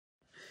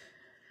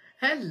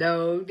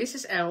Hello, this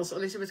is Els,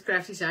 Elizabeth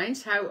Craft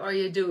Designs. How are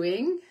you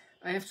doing?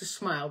 I have to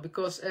smile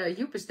because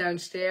Joep is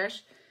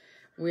downstairs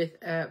with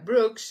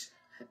Brooks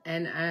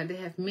and they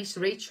have Miss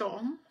Rachel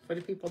on, for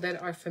the people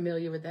that are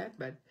familiar with that.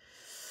 But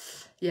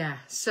yeah,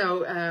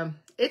 so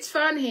it's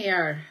fun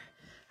here.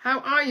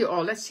 How are you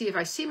all? Let's see if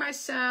I see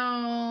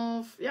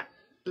myself. Yeah,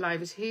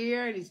 live is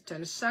here. I need to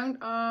turn the sound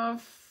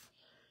off.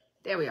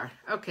 There we are.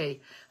 Okay.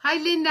 Hi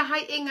Linda, hi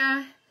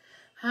Inge.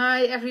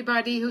 Hi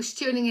everybody who's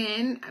tuning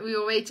in. We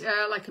will wait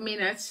like a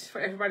minute for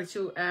everybody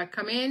to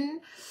come in.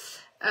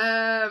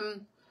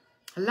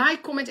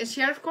 Like, comment and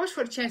share, of course,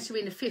 for the chance to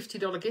win the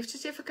 $50 gift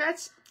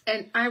certificate.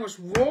 And I was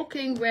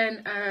walking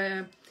when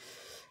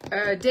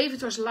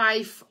David was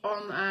live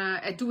on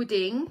at Do a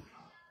Ding.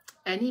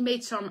 And he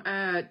made some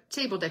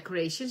table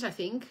decorations, I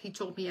think. He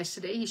told me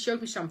yesterday. He showed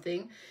me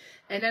something.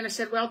 And then I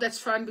said, well, that's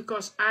fun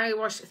because I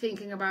was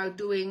thinking about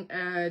doing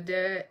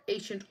the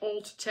ancient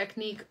old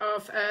technique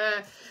of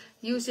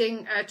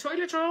using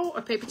toilet roll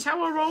or paper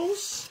towel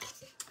rolls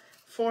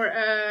for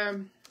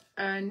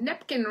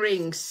napkin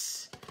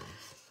rings,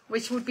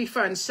 which would be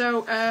fun.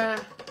 So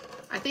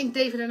I think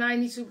David and I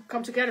need to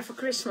come together for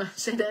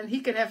Christmas, and then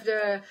he can have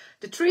the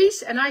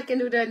trees and I can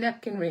do the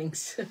napkin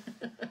rings.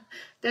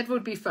 That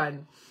would be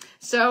fun.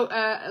 So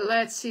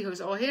let's see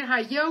who's all here.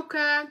 Hi, Joke.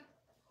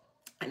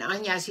 And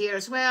Anja's here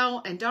as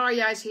well. And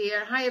Daria is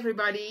here. Hi,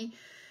 everybody.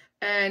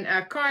 And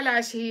Carla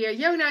is here.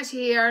 Jona is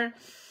here.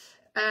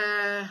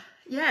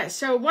 Yeah,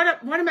 so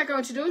what am I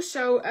going to do?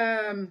 So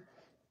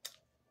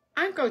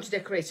I'm going to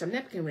decorate some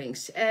napkin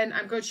rings. And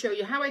I'm going to show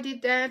you how I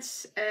did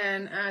that.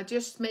 And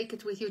just make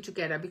it with you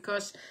together.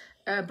 Because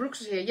Brooks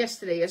was here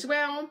yesterday as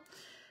well.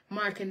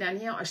 Mark and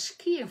Danielle are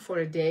skiing for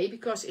a day.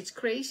 Because it's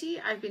crazy.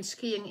 I've been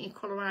skiing in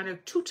Colorado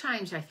 2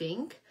 times, I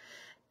think.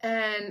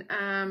 And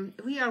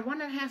we are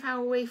 1.5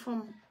 hours away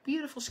from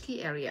beautiful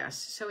ski areas.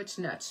 So it's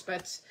nuts.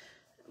 But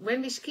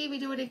when we ski, we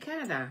do it in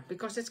Canada.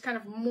 Because it's kind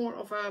of more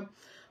of a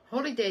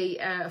holiday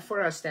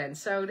for us then.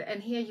 So,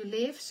 and here you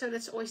live. So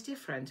that's always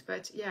different.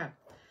 But yeah.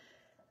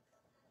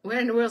 Where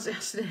in the world is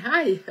yesterday?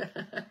 Hi.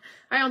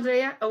 Hi,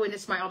 Andrea. Oh, and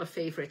it's my other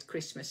favorite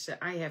Christmas.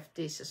 I have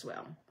this as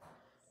well.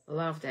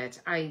 Love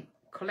that. I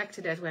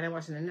collected that when I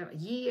was in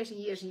years and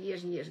years and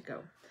years and years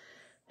ago.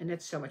 And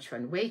that's so much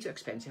fun. Way too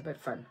expensive, but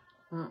fun.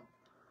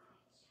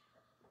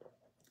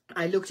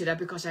 I looked it up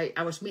because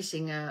I was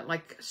missing,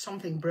 like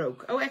something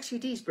broke. Oh, actually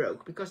these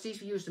broke because these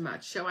we used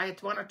much. So I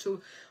had 1 or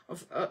 2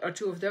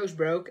 of those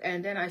broke.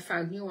 And then I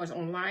found new ones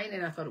online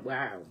and I thought,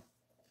 wow,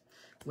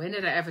 when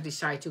did I ever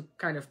decide to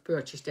kind of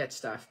purchase that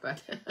stuff?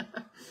 But,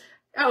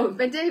 oh,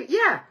 but they,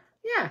 yeah,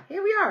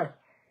 here we are.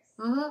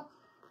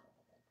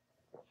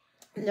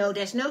 No,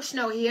 there's no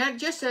snow here,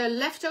 just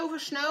leftover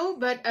snow.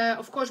 But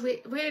of course,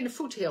 we're in the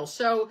foothills.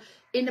 So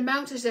in the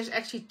mountains, there's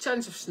actually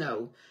tons of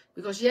snow.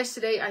 Because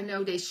yesterday, I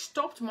know they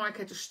stopped. Mark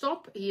had to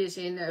stop. He is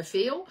in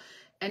Vail.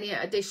 And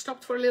yeah, they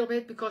stopped for a little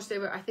bit because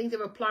I think they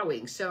were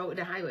plowing. So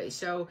the highway.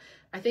 So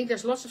I think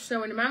there's lots of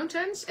snow in the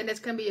mountains. And that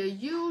can be a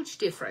huge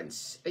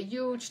difference. A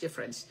huge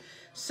difference.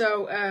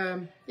 So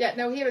yeah,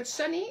 now here it's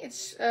sunny.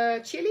 It's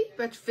chilly,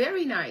 but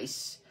very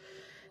nice.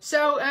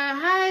 So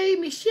hi,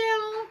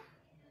 Michelle.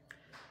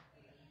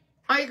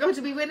 Are you going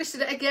to be winners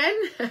today again?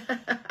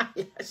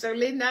 Yeah, so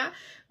Linda,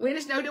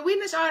 winners. No, the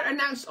winners are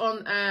announced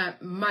on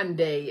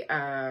Monday.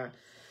 On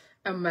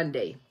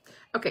Monday.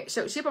 Okay,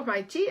 so sip up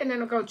my tea and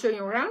then I'm going to turn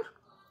you around.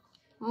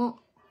 And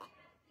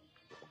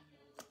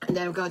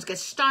then I'm going to get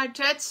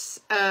started.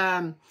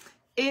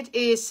 It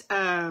is,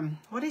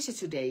 what is it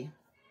today?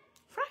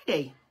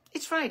 Friday.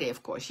 It's Friday,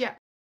 of course, yeah.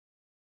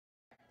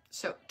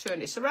 So turn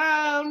this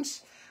around.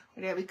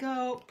 There we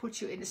go.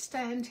 Put you in the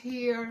stand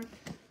here.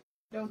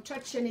 Don't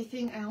touch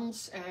anything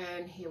else.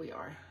 And here we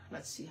are.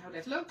 Let's see how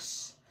that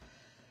looks.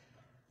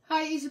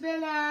 Hi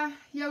Isabella.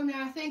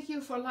 Jona, thank you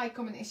for like,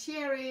 comment and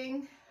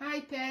sharing.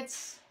 Hi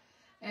Pets.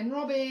 And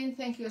Robin,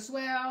 thank you as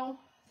well.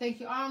 Thank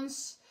you,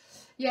 Ans.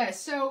 Yeah,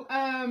 so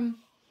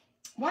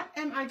what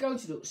am I going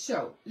to do?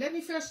 So let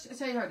me first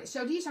tell you how it is.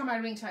 So these are my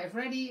rings I have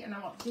ready. And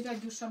did I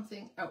do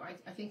something? Oh,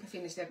 I think I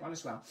finished that one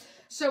as well.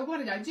 So what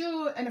did I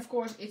do? And of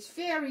course, it's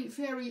very,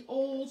 very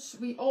old.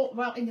 We all,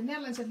 well, in the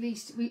Netherlands at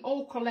least, we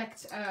all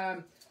collect,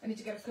 I need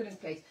to get a cutting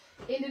plate.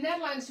 In the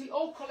Netherlands, we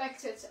all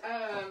collected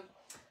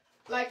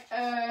like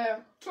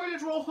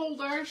toilet roll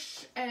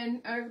holders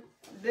and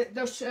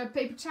those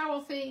paper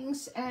towel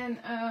things and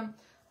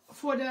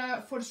for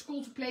the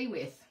school to play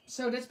with.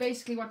 So that's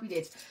basically what we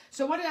did.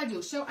 So what did I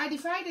do? So I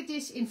divided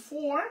this in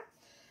 4.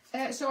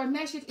 So I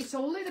measured, it's a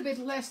little bit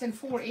less than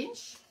 4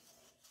 inch.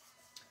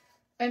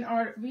 And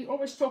we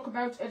always talk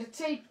about the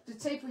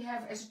tape we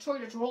have as a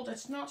toilet roll.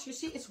 That's not, you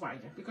see, it's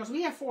wider because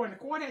we have 4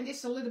 1/4 and this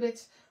is a little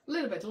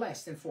bit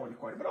less than 4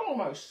 1/4, but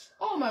almost.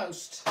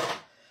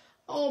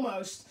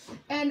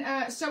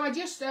 And so I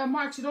just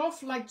marked it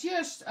off like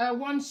just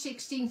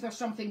 1/16 or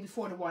something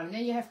before the one. And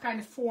then you have kind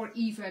of 4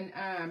 even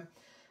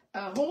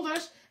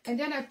holders. And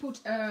then I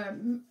put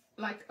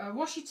like a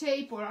washi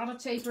tape or other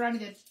tape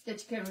around it that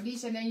you can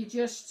release. And then you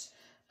just,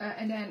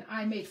 and then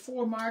I made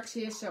 4 marks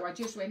here. So I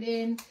just went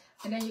in,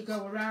 And then you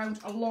go around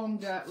along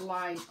the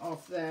line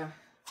of the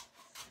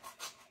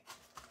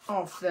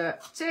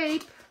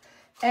tape.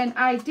 And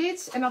I did,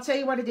 and I'll tell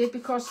you what I did,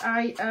 because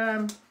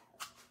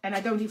and I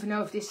don't even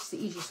know if this is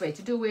the easiest way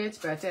to do it,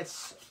 but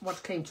that's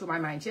what came to my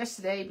mind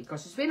yesterday,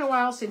 because it's been a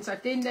while since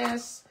I've done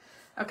this.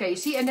 Okay, you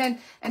see, and then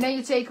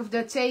you take off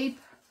the tape.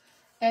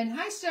 And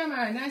hi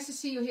Summer, nice to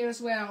see you here as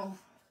well.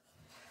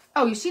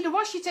 Oh, you see, the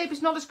washi tape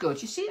is not as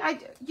good. You see, I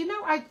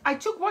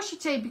took washi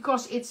tape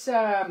because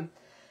I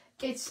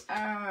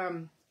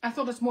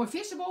thought it's more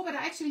visible, but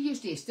I actually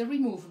used this, the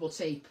removable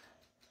tape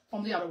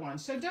on the other one.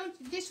 So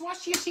this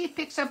washi, you see, it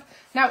picks up.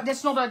 Now,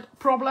 that's not a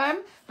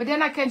problem, but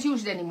then I can't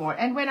use it anymore.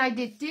 And when I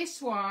did this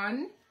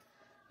one,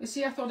 you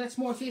see, I thought that's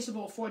more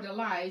visible for the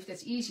live.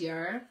 That's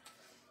easier.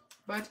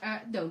 But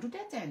don't do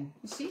that then.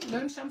 You see,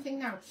 learn something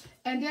now.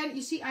 And then,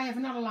 you see, I have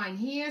another line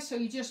here. So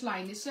you just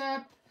line this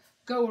up,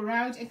 go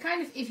around, and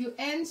kind of, if you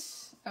end...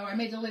 Oh, I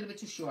made it a little bit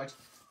too short.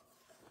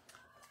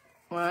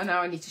 Well,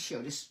 now I need to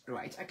show this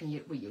right. I can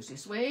reuse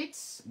this. Wait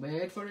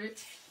for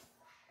it.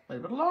 A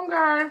little bit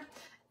longer.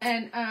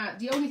 And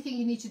the only thing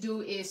you need to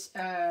do is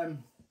that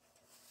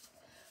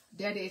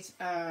it,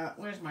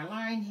 where's my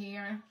line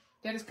here?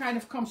 That it kind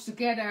of comes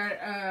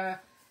together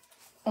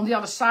on the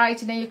other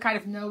side. And then you kind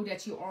of know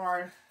that you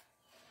are,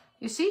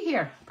 you see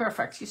here,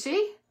 perfect. You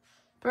see?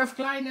 Perfect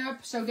line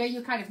up. So then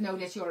you kind of know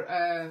that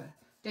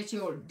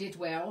you did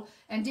well.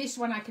 And this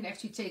one I can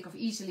actually take off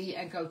easily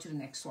and go to the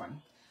next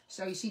one.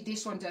 So you see,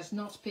 this one does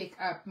not pick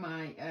up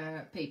my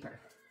paper.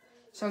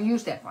 So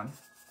use that one.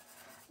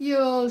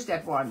 Use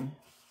that one.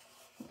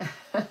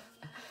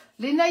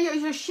 Linda,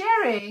 you're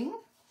sharing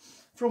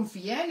from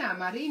Vienna,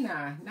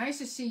 Marina. Nice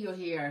to see you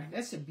here.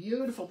 That's a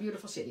beautiful,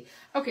 beautiful city.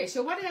 Okay,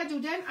 so what did I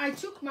do then? I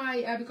took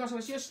my, because I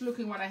was just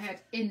looking what I had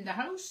in the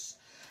house.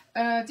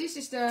 This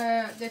is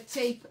the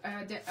tape,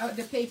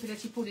 the paper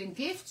that you put in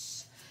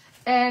gifts.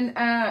 And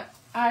I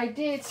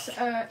did,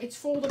 it's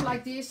folded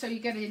like this, so you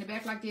get it in the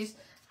back like this.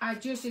 I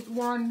just did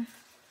one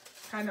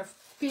kind of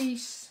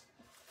piece.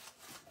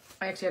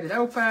 I actually had it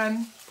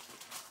open.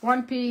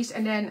 One piece,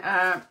 and then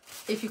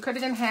if you cut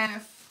it in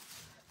half,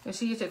 you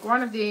see, you take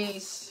one of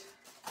these,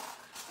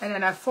 and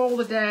then I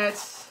folded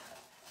that,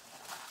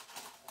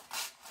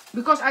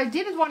 because I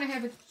didn't want to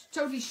have it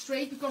totally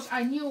straight, because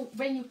I knew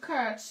when you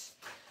cut,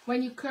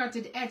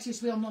 the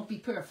edges will not be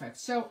perfect.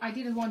 So I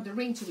didn't want the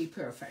ring to be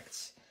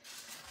perfect.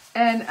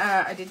 And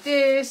I did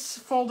this,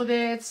 folded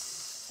it,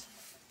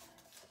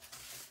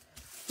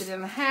 did it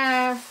in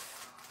half.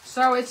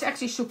 So it's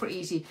actually super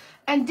easy.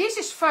 And this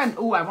is fun.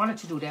 Oh, I wanted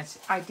to do that.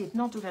 I did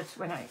not do that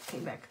when I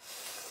came back.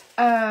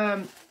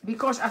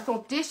 Because I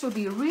thought this would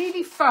be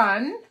really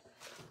fun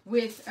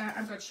with,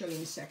 I'm going to show you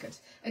in a second.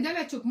 And then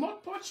I took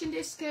Mod Podge in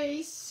this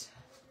case.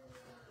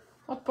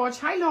 Mod Podge.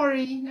 Hi,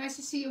 Laurie. Nice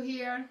to see you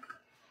here.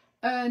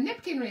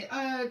 Napkin ring,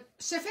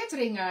 servet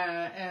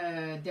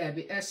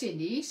ringen,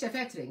 Cindy.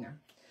 Servet ringen.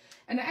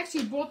 And I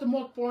actually bought the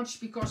Mod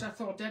Podge because I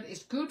thought that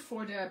is good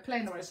for the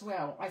planner as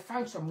well. I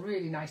found some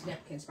really nice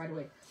napkins, by the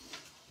way.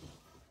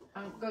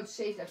 I'm going to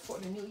save that for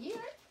the new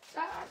year.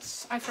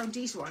 I found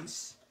these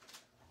ones.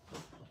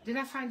 Did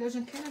I find those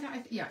in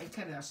Canada? Yeah, in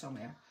Canada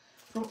somewhere.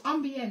 From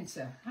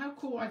Ambiente. How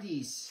cool are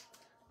these?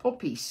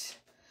 Poppies.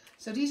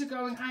 So these are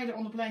going either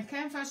on the blank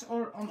canvas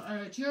or on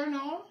a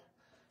journal.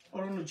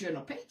 Or on a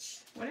journal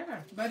page.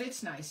 Whatever. But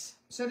it's nice.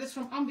 So that's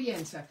from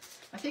Ambiente.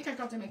 I think I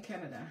got them in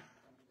Canada.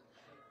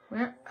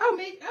 Where? Oh,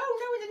 no, in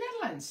the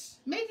Netherlands.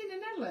 Made in the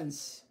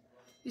Netherlands.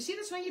 You see,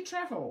 that's when you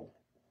travel.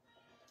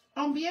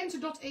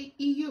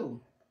 Ambiente.eu.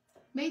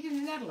 Made in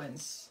the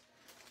Netherlands.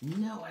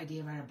 No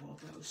idea where I bought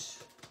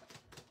those.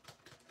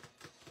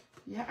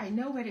 Yeah, I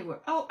know where they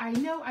were. Oh, I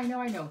know.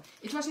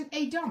 It was in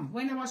Edam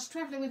when I was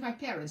traveling with my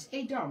parents.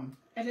 Edam.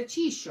 At a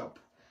cheese shop.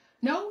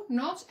 No,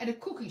 not at a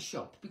cookie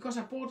shop. Because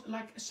I bought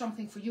like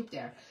something for you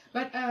there.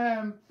 But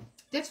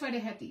that's where they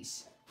had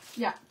these.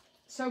 Yeah.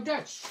 So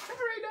Dutch.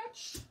 Very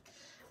Dutch.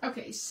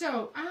 Okay,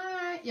 so,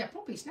 yeah,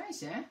 Poppy's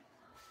nice, eh?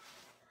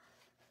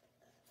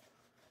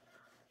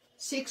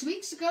 6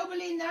 weeks ago,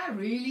 Belinda?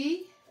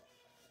 Really?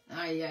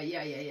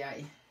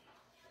 Ay.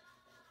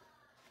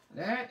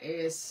 That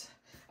is...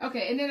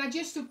 Okay, and then I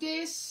just took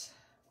this.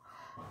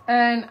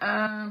 And,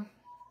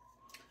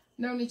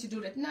 no need to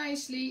do that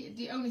nicely.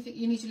 The only thing,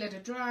 you need to let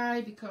it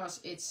dry because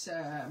it's...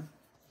 and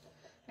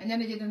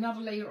then I did another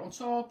layer on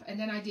top. And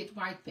then I did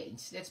white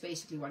paint. That's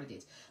basically what I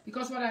did.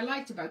 Because what I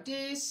liked about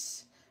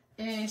this...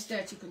 is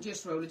that you can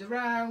just roll it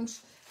around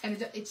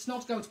and it's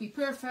not going to be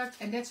perfect,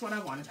 and that's what I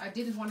wanted. I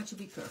didn't want it to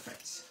be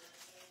perfect.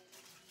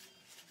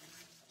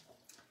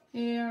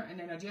 Here, and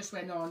then I just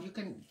went on. You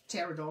can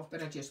tear it off,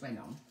 but I just went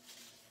on.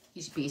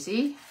 Easy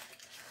peasy.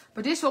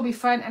 But this will be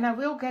fun, and I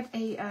will get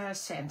a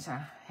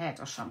Santa hat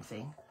or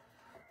something.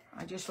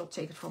 I just will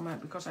take it from her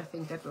because I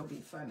think that will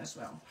be fun as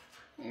well.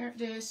 Here,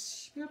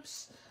 this.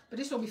 Oops. But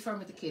this will be fun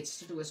with the kids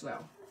to do as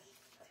well.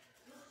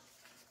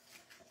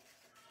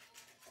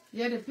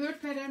 Yeah, the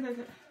Burgt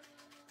pattern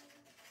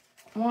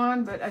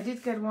one, but I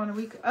did get one a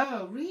week.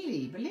 Oh,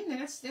 really? Belinda,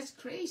 that's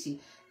crazy.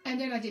 And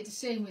then I did the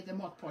same with the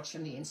Mod Podge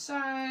on the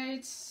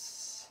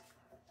insides.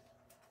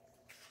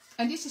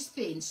 And this is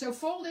thin. So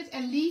fold it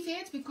and leave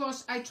it,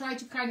 because I try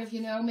to kind of,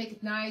 you know, make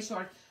it nice,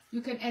 or you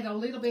can add a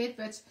little bit,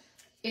 but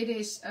it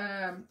is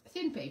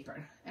thin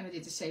paper. And I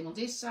did the same on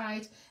this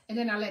side. And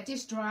then I let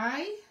this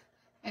dry,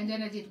 and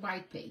then I did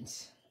white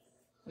paint.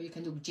 Or you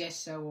can do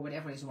gesso or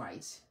whatever is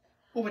white.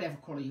 Or whatever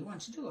color you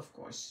want to do, of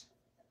course.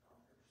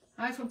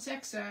 Hi from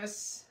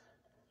Texas.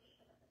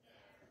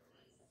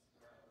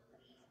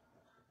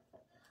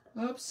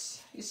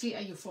 Oops, you see,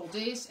 and you fold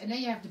this, and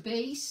then you have the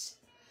base.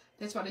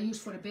 That's what I use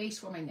for the base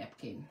for my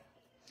napkin.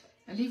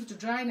 And leave it to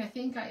dry, and I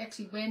think I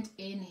actually went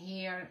in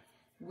here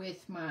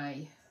with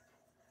my,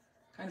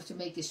 kind of to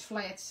make this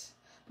flat.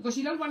 Because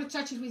you don't want to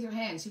touch it with your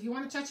hands. If you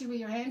want to touch it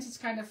with your hands, it's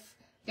kind of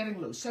getting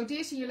loose. So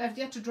this, and you left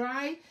that to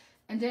dry,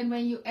 and then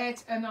when you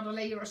add another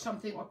layer or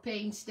something, or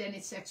paint, then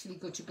it's actually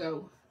good to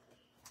go.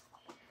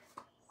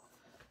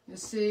 You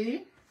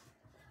see?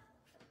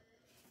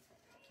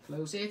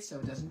 Close it so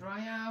it doesn't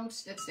dry out.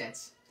 That's that.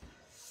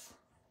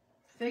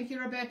 Thank you,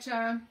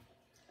 Roberta.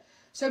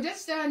 So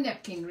that's the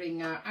napkin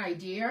ring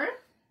idea.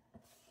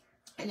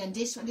 And then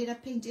this one, did I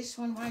paint this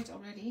one white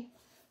already?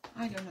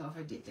 I don't know if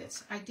I did that.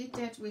 I did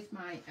that with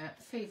my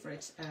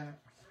favorite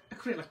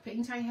acrylic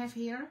paint I have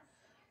here.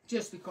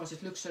 Just because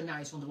it looks so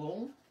nice on the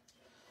wall.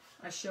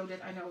 I showed it,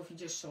 I know if you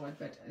just saw it,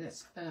 but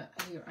that's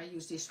here I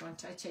use this one,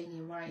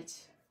 titanium white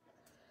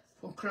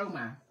from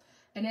Chroma.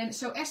 And then,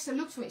 so Esther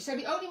looked for me. So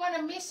the only one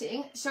I'm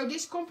missing, so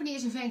this company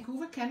is in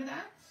Vancouver,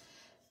 Canada.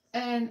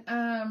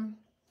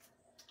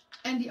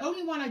 And the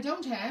only one I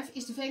don't have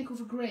is the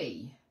Vancouver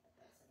Grey.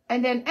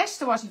 And then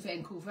Esther was in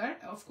Vancouver,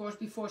 of course,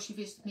 before she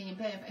visited me in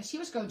Banff. And she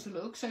was going to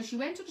look. So she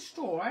went to the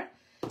store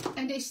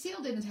and they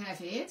still didn't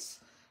have it.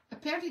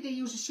 Apparently they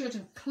use a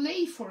certain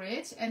clay for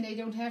it and they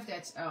don't have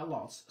that a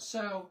lot.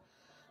 So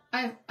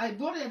I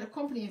bought it at a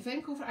company in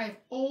Vancouver. I have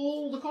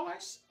all the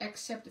colors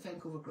except the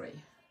Vancouver Grey.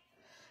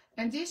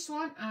 And this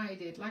one I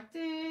did like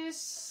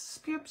this,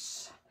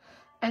 oops.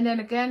 And then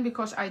again,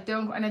 because I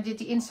don't, and I did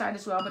the inside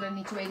as well, but I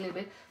need to wait a little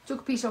bit.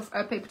 Took a piece of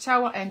paper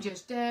towel and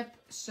just dab,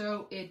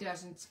 so it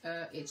doesn't,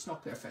 it's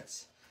not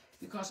perfect.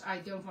 Because I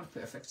don't want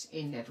perfect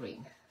in that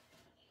ring.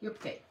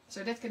 Okay,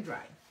 so that can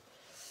dry.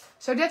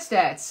 So that's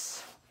that.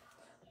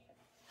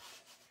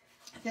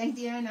 Thank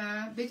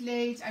Diana, a bit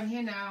late, I'm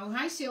here now.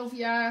 Hi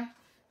Sylvia,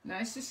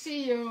 nice to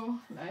see you.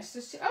 Nice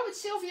to see, oh,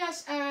 it's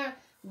Sylvia's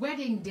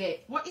wedding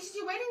day. What is it,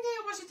 your wedding day,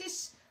 or was it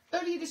this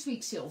earlier this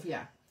week,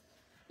 Sylvia?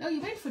 No,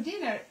 you went for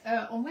dinner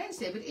on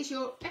Wednesday, but is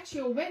your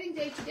actual wedding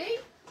day today?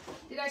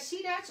 Did I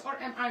see that, or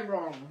am I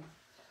wrong?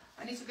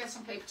 I need to get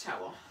some paper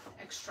towel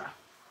extra.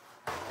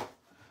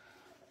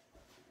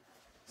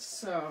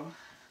 So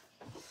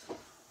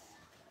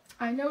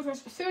I know it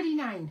was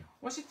 39.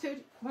 Was it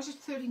 30? Was it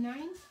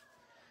 39?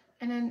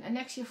 And then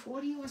next year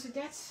 40. Was it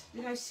that?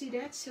 Did I see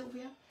that,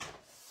 Sylvia?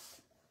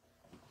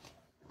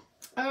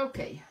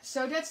 Okay,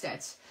 so that's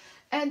that.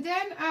 And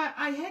then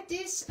I had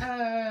this,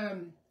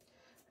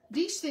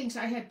 these things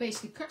I had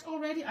basically cut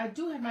already. I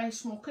do have my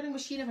small cutting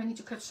machine if I need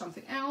to cut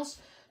something else.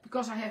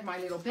 Because I have my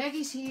little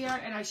baggies here,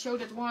 and I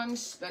showed it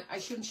once, but I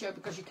shouldn't show it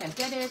because you can't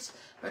get it.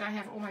 But I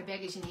have all my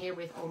baggies in here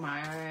with all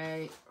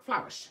my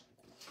flowers.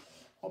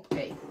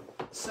 Okay,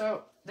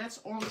 so that's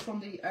all from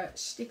the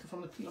sticker,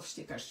 from the peel of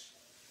stickers.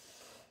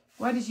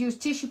 Why did you use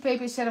tissue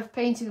paper instead of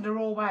painting the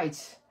roll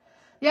white?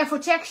 Yeah, for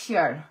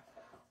texture.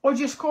 Or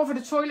just cover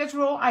the toilet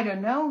roll. I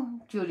don't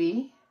know,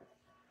 Julie.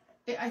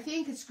 I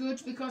think it's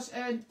good because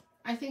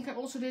I think I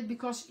also did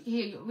because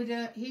here with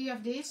here you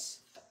have this.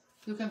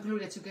 You can glue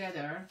it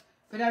together.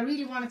 But I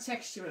really want a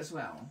texture as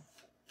well.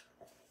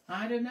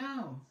 I don't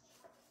know.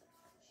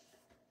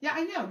 Yeah,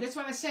 I know. That's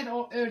what I said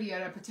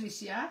earlier,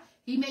 Patricia.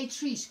 He made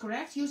trees,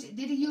 correct? Did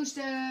he use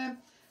the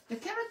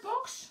carrot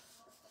box?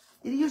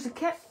 Did he use the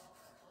carrot?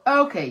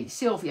 Okay,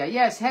 Sylvia.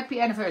 Yes, happy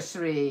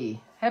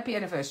anniversary. Happy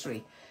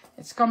anniversary.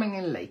 It's coming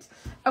in late.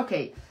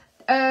 Okay.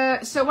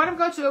 So what I'm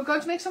going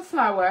to make some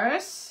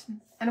flowers.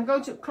 And I'm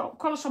going to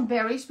color some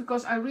berries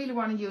because I really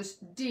want to use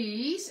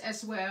these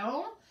as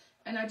well.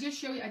 And I just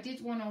show you, I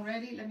did one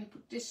already. Let me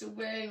put this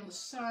away on the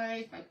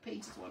side. I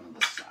painted one on the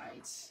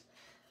sides.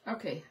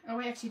 Okay. Oh,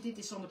 I actually did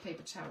this on the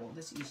paper towel.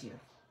 That's easier.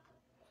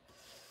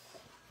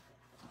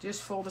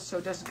 Just fold it so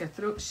it doesn't get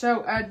through.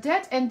 So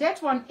that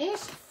one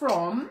is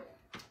from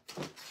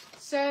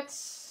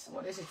sets.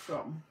 What is it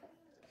from?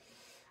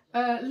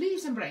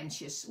 Leaves and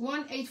Branches.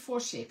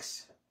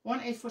 1846.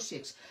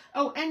 1846.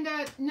 Oh, and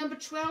number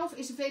 12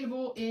 is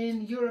available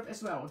in Europe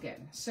as well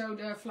again. So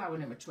the flower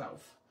number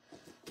 12.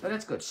 So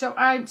that's good. So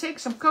I take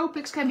some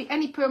Copics. Can be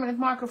any permanent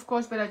marker, of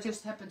course, but I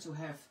just happen to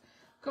have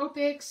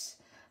Copics.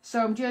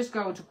 So I'm just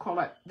going to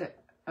color the...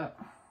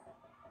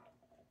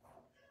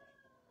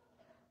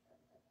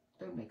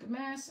 don't make a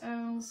mess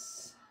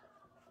else.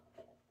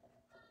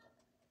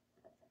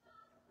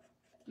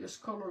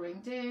 Just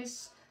coloring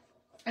this.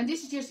 And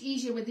this is just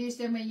easier with this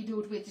than when you do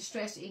it with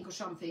distress ink or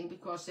something,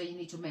 because then you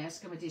need to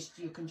mask, and with this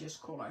you can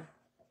just color.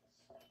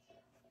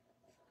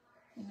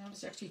 And now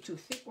it's actually too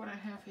thick what I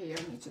have here.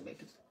 I need to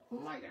make it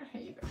lighter.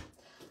 Here you go.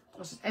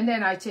 And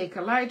then I take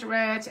a light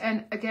red.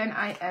 And again,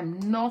 I am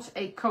not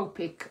a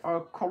Copic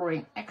or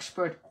coloring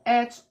expert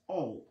at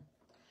all.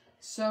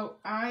 So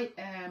I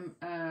am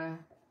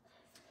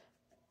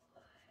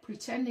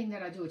pretending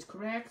that I do it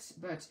correct,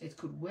 but it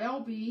could well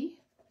be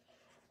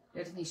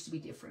that it needs to be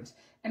different.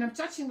 And I'm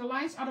touching the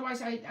lines,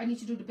 otherwise I need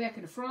to do the back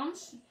and the front.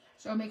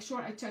 So I make sure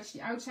I touch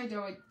the outside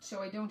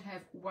so I don't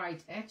have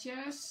white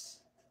edges.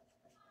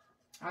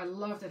 I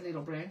love that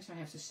little branch, I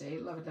have to say.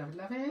 Love it, love it,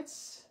 love it.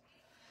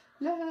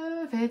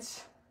 Love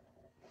it.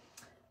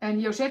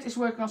 And Josette is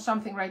working on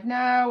something right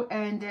now.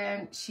 And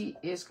then she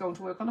is going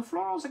to work on the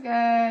florals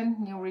again.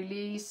 New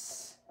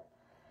release.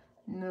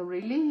 New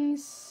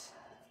release.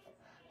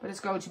 But it's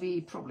going to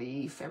be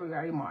probably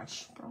February,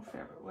 March.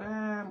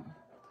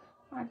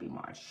 Might be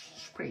March.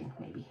 Spring,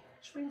 maybe.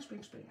 Spring.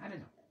 I don't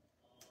know.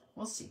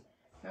 We'll see.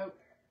 Oh,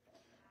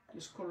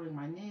 just coloring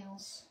my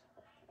nails.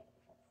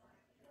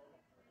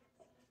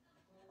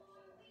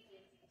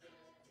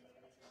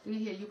 Do you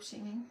hear Joep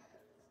singing?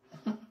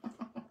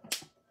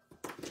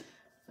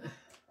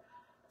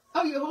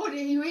 Oh,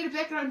 you hear the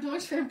background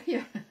noise from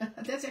here.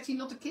 That's actually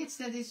not the kids,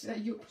 that is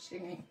Joep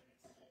singing.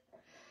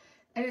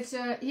 And it's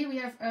here we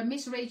have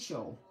Miss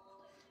Rachel.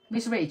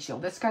 Miss Rachel,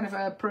 that's kind of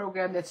a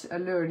program that's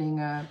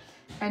learning.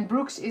 And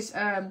Brooks is,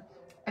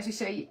 as you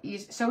say,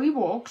 he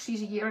walks.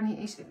 He's a year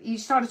and he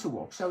started to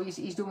walk. So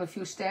he's doing a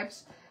few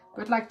steps.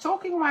 But like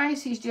talking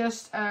wise, he's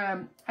just,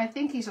 I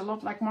think he's a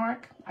lot like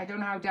Mark. I don't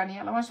know how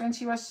Daniela was when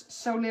she was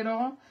so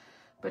little.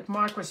 But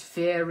Mark was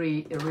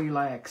very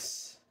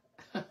relaxed.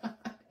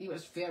 He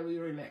was very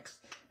relaxed.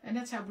 And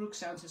that's how Brooks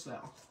sounds as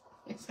well.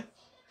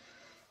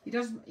 He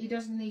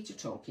doesn't need to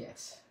talk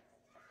yet.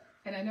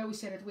 And I know we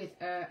said it with,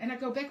 and I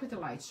go back with the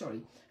light, sorry.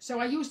 So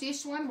I use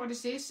this one, what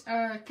is this?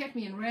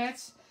 Cadmium red.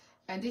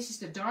 And this is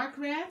the dark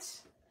red.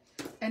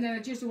 And then I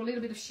just do a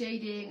little bit of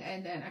shading.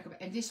 And then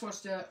and this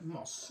was the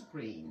moss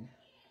green.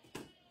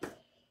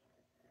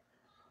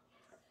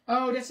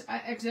 Oh, that's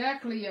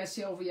exactly,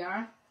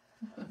 Sylvia.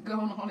 Go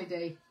on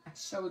holiday. I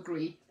so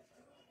agree.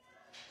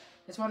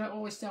 That's what I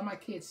always tell my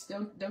kids.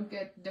 Don't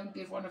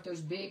give one of those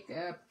big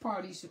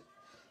parties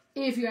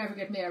if you ever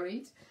get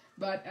married.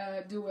 But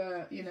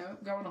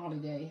go on a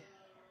holiday.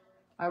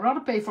 I'd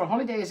rather pay for a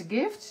holiday as a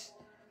gift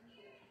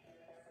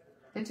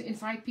than to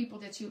invite people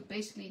that you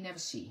basically never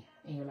see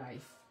in your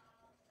life.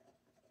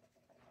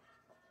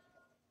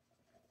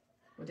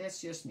 But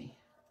that's just me.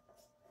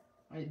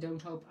 I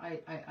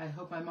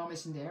hope my mom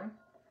isn't there.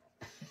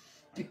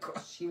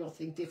 Because she will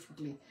think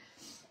differently.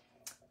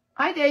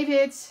 Hi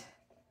David.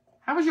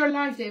 How was your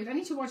live, David? I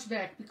need to watch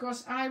back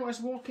because I was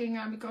walking,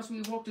 because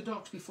we walked the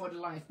dogs before the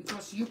live.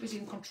 Because Joep is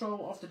in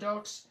control of the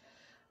dogs.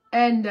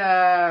 And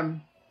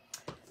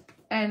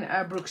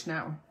Brooks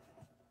now.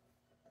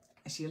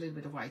 I see a little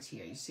bit of white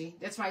here, you see.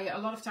 That's why a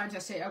lot of times I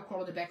say I'll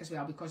color the back as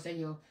well. Because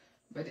then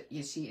but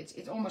you see,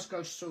 it almost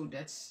goes through.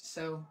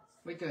 So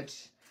we're good.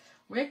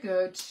 We're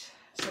good.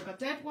 So I got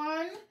that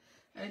one.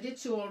 And I did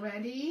two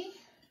already.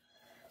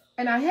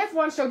 And I have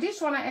one, so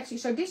this one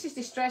so this is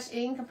Distress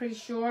ink, I'm pretty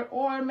sure,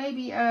 or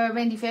maybe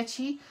Wendy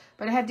Vecchi,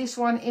 but I had this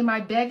one in my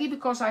baggie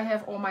because I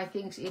have all my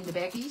things in the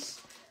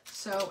baggies.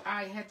 So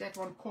I had that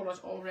one colored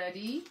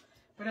already,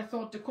 but I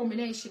thought the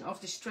combination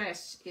of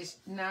Distress is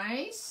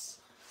nice.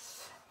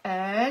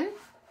 And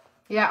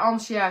yeah,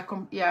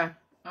 Ansia, yeah,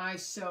 I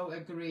so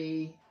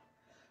agree.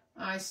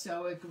 I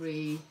so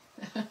agree.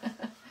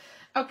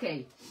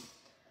 Okay.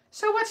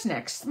 So what's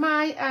next?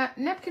 My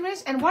napkin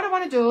wrist, and what I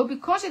want to do,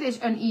 because it is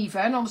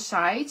uneven on the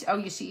side, oh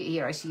you see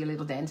here, I see a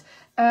little dent,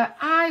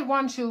 I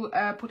want to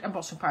put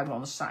embossing powder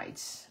on the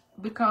sides,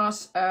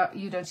 because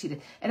you don't see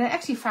that. And I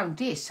actually found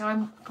this, so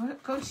I'm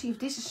going to see if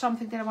this is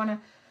something that I want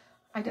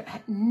to,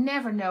 I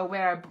never know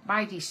where I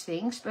buy these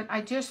things, but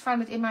I just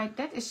found it in my,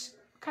 that is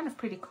kind of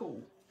pretty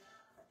cool.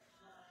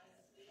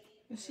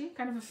 You see,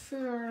 kind of a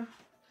fur.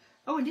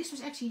 Oh, and this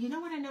was actually, you know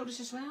what I noticed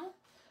as well?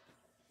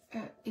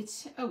 It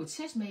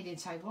says made in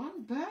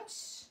Taiwan, but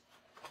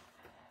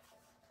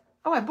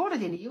I bought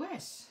it in the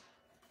US.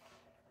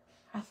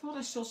 I thought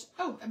I saw,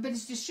 but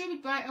it's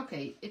distributed by,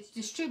 it's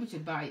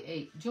distributed by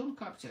a John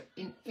Carpenter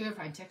in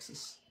Irvine,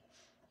 Texas.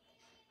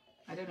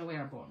 I don't know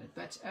where I bought it,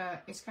 but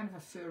it's kind of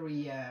a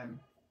furry,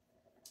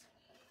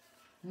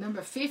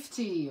 number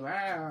 50,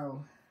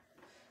 wow.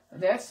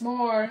 That's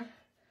more.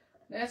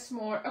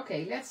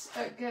 Okay, let's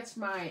get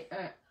my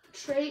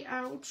tray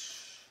out.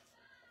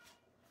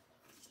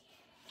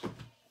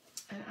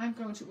 And I'm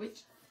going to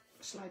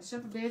slide this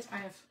up a bit. I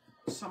have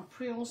some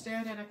frills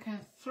there that I can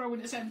throw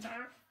in the center.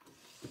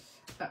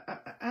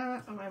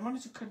 I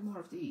wanted to cut more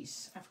of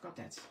these. I forgot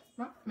that.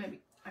 Well,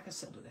 maybe I can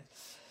still do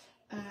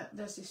that.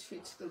 Does this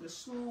fit to the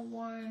small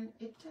one?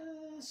 It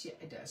does. Yeah,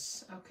 it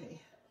does.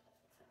 Okay.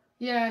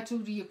 Yeah, to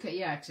the UK.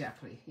 Yeah,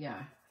 exactly.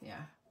 Yeah.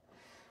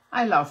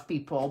 I love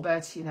people,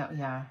 but you know,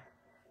 yeah.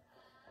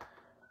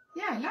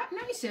 Yeah,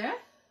 nice, eh?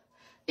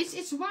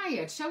 It's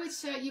wired, so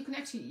it's you can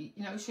actually,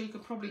 you know, so you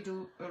can probably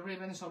do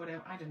ribbons or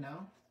whatever. I don't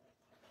know,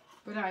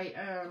 but I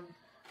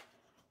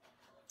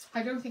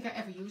don't think I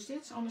ever used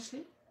it,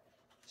 honestly.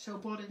 So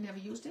bought it, never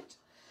used it.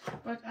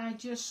 but I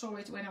just saw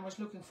it when I was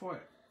looking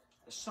for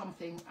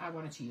something I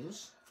wanted to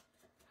use.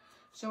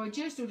 So I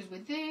just do this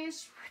with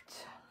this.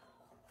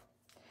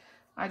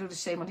 I do the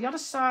same on the other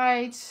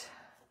side.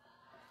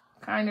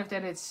 Kind of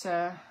that it's,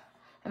 and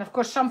of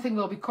course something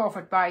will be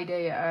covered by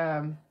the,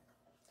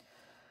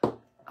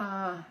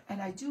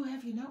 and I do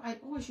have, you know, I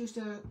always use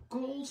the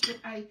golds, but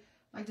I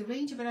like the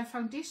Ranger, but I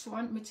found this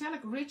one,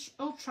 Metallic Rich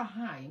Ultra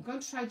High. I'm going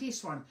to try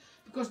this one,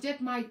 because that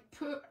might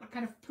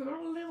kind of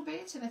pearl a little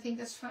bit, and I think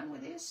that's fun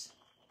with this.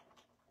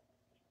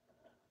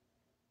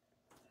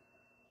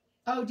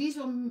 Oh, these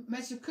will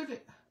match the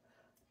cuddly.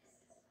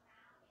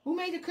 Who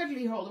made the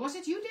cuddly holder? Was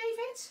it you,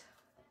 David?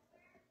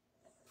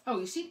 Oh,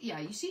 you see, yeah,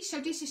 you see,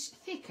 so this is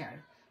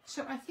thicker.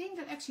 So I think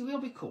that actually will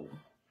be cool.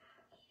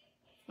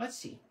 Let's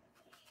see.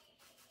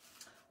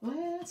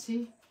 Let's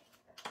see.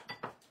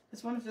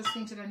 It's one of those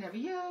things that I never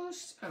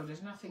used. Oh,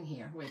 there's nothing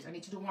here. Wait, I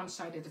need to do one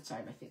side at a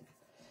time, I think.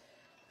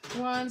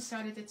 One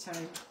side at a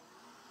time.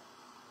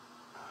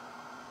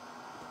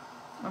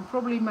 And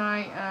probably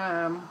my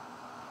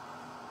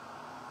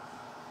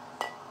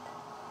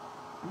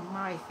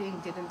thing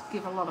didn't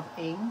give a lot of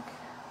ink.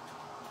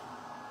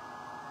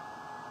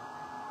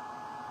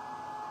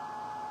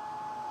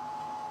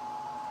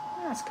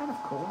 Yeah, it's kind of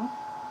cool.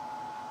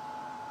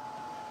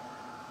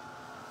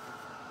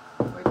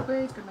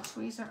 Wait, got my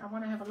tweezer. I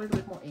want to have a little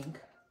bit more ink.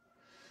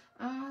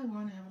 I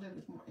want to have a little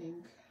bit more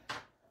ink.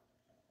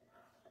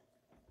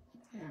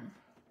 Yeah.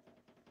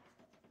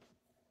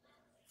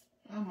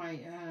 Oh, my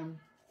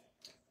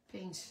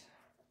paint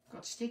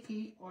got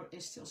sticky, or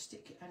is still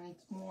sticky. I need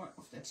more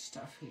of that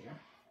stuff here.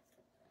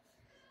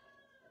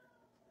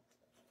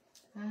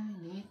 I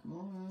need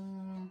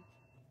more.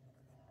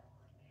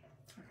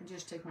 I can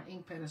just take my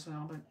ink pen as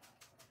well, but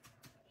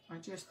I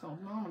just thought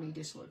normally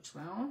this works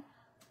well.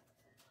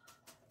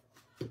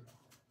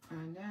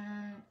 And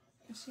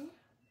you see,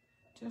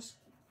 just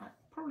I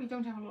probably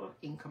don't have a lot of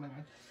ink coming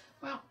out.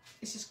 Well,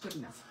 this is good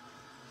enough.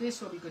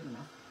 This will be good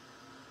enough.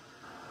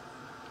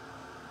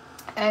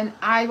 And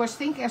I was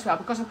thinking as well,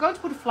 because I'm going to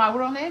put a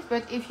flower on it,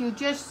 but if you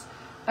just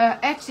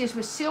etch this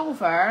with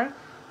silver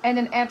and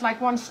then add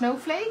like one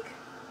snowflake.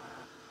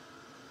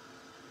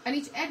 I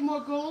need to add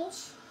more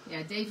golds.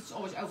 Yeah, David's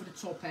always over the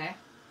top, eh?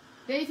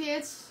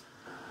 David,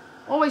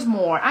 always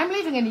more. I'm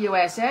living in the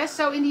US, eh?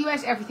 So in the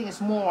US everything is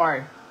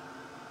more.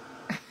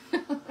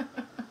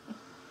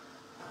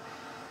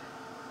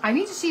 I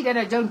need to see that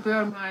I don't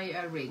burn my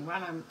ring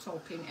while I'm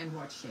talking and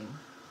watching.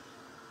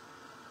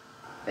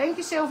 Thank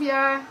you,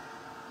 Sylvia.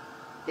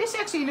 This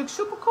actually looks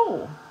super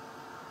cool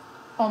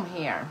on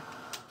here.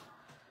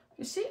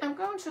 You see, I'm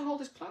going to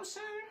hold this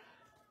closer.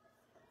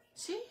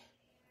 See?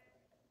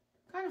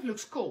 Kind of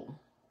looks cool.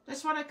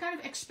 That's what I kind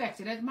of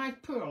expected. It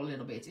might pearl a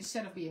little bit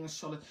instead of being a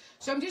solid.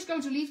 So I'm just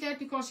going to leave that,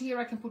 because here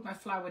I can put my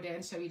flower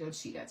then, so you don't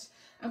see that.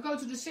 I'm going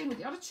to do the same with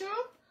the other two.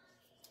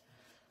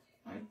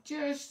 I'm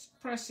just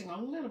pressing a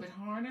little bit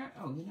harder.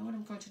 Oh, you know what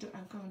I'm going to do?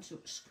 I'm going to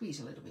squeeze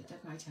a little bit.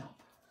 That might help.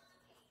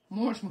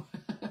 More.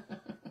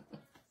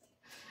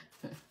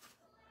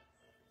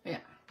 Yeah,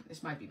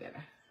 this might be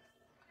better.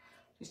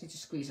 Just need to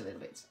squeeze a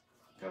little bit.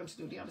 I'm going to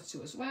do the other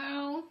two as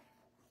well.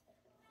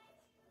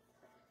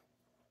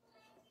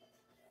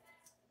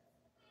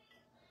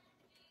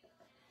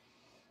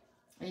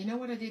 And you know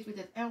what I did with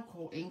that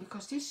alcohol ink?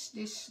 Because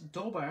this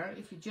dauber,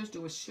 if you just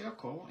do a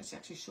circle, it's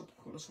actually super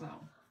cool as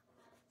well.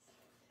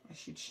 I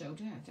should show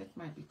that. That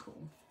might be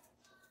cool.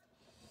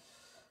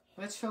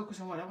 Let's focus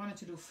on what I wanted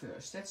to do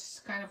first. That's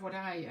kind of what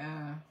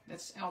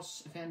that's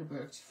Els van der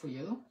Burgt for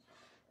you.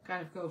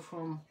 Kind of go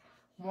from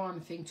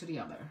one thing to the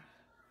other.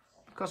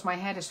 Because my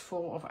head is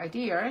full of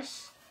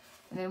ideas.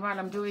 And then while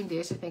I'm doing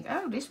this, I think,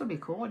 oh, this would be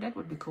cool, that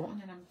would be cool.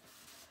 And then I'm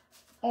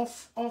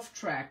off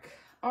track.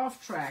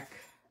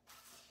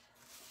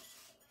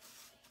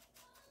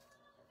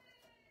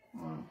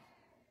 Well,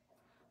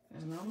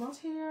 there's not a lot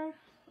here.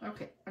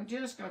 Okay, I'm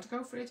just going to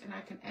go for it, and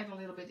I can add a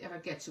little bit if I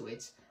get to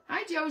it.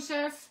 Hi,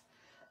 Joseph.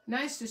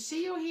 Nice to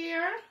see you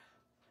here.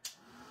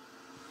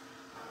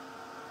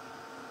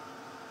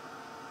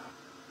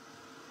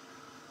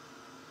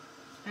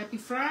 Happy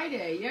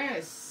Friday,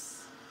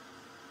 yes.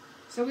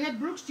 So we had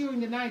Brooks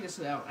during the night as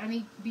well, and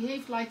he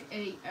behaved like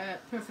a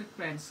perfect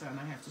grandson,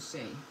 I have to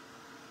say.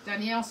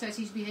 Danielle says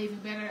he's behaving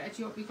better at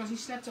your because he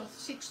slept till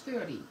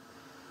 6:30.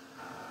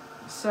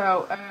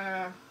 So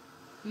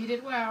he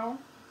did well.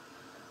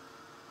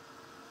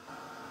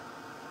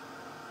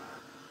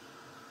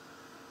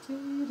 Well,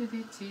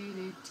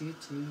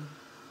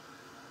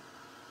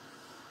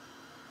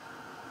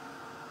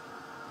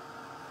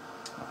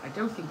 I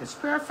don't think that's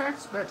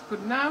perfect, but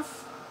good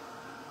enough.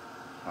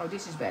 Oh,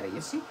 this is better,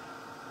 you see?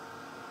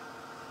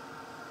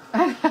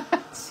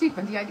 See,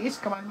 when the ideas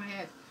come out of my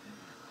head.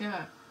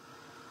 Yeah.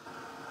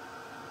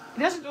 It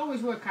doesn't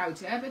always work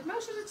out, but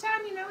most of the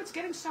time, you know, it's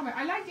getting somewhere.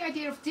 I like the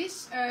idea of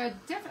this.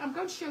 I'm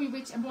going to show you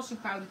which embossing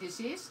powder this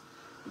is,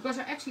 because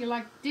I actually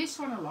like this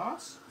one a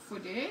lot for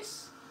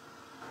this.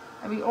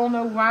 And we all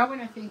know WOW,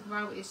 and I think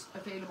WOW is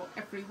available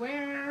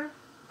everywhere.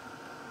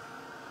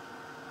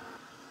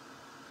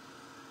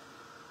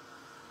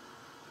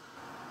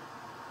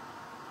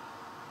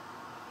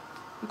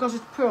 because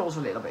it pearls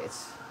a little bit.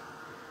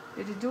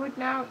 Did it do it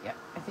now? Yeah,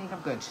 I think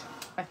I'm good.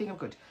 I think I'm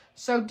good.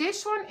 So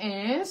this one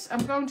is,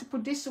 I'm going to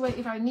put this away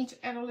if I need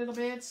to add a little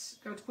bit.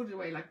 I'm going to put it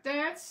away like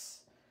that.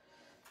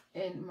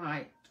 In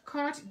my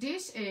card,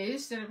 this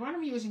is, the one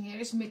I'm using here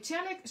is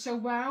metallic, so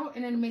wow,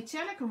 and then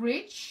metallic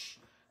rich,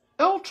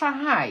 ultra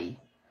high.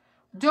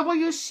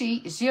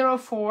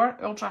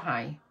 WC04 ultra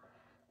high.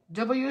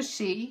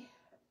 WC04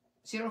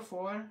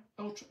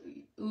 ultra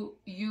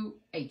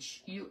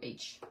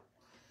UH.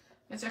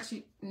 That's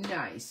actually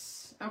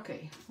nice.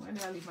 Okay, where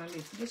did I leave my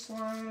lid for this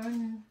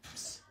one?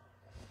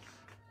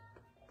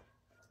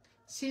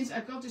 Since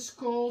I got this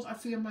cold, I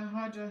feel my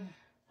heart.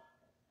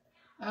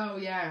 Oh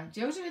yeah,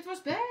 Joseph, it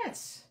was bad.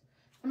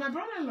 And my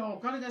brother-in-law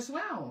got it as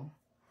well.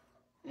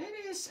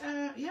 It is,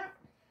 yeah.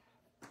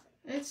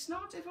 It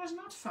was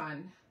not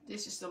fun.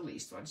 This is the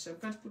least one. So I'm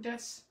going to put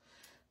that.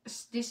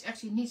 This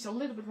actually needs a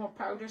little bit more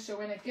powder. So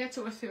when I get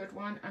to a third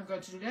one, I'm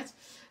going to do that.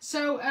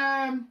 So,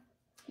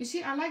 you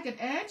see, I like that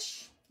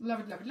edge.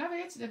 Love it, love it, love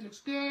it. That looks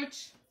good.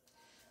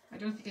 I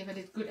don't think I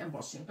did good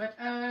embossing. But,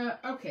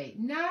 okay.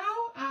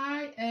 Now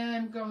I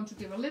am going to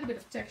give a little bit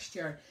of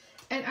texture.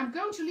 And I'm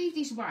going to leave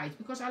these white.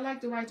 Because I like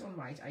the white on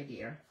white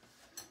idea.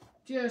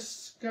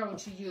 Just going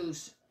to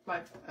use,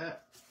 like, I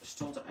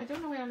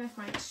don't know where I left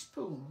my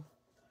spoon.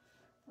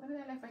 Where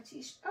did I leave my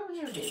teaspoon? Oh,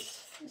 here it is.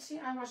 You see,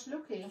 I was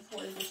looking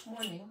for it this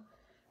morning.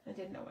 I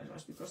didn't know it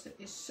was because it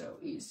is so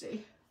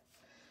easy.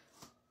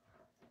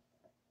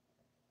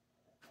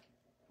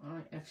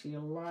 I actually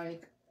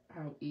like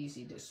how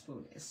easy this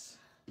spoon is.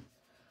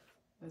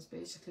 That's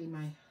basically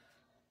my...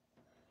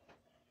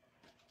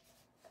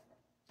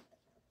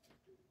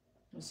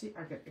 You see,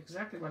 I get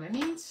exactly what I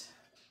need.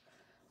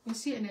 You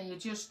see, and then you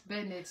just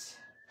bend it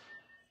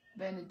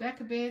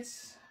back a bit.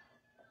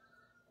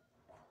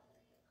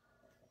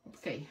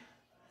 Okay,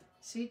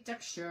 see,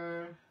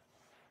 texture.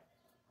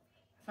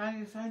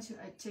 Fine,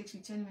 it takes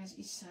me 10 minutes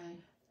each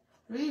time.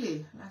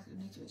 Really? I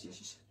need to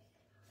adjust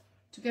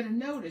to get a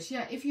notice.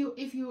 Yeah, if you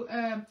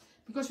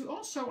because we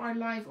also are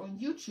live on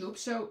YouTube,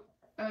 so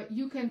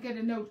you can get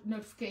a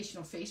notification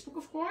on Facebook,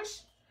 of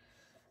course.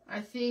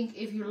 I think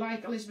if you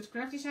like Elizabeth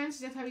Craft Designs,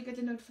 is that how you get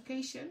the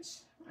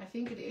notifications? I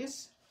think it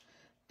is.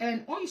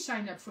 Or you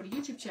sign up for the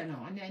YouTube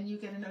channel and then you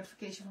get a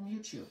notification from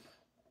YouTube.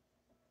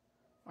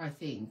 I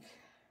think.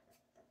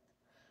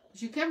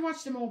 But you can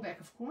watch them all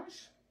back, of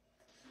course.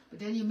 But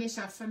then you miss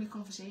our funny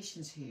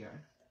conversations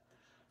here.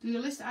 Do you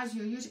list the items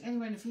you're using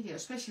anywhere in the video,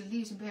 especially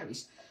leaves and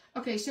berries?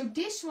 Okay, so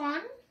this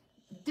one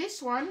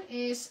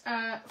is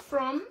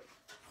from,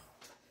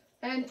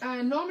 and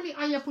normally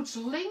Anja puts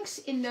links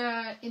in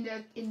the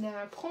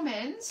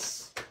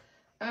comments.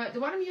 The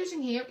one I'm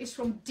using here is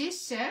from this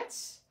set.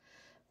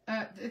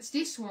 It's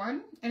this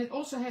one, and it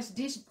also has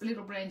this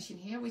little branch in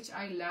here, which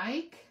I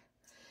like,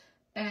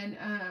 and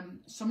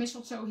some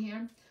mistletoe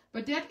here.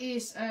 But that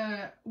is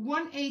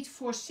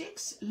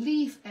 1846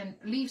 leaves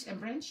and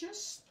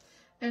branches.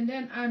 And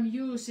then I'm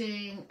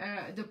using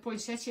the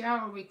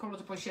poinsettia, or we call it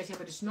the poinsettia,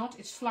 but it's not.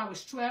 It's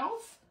flowers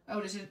 12. Oh,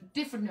 there's a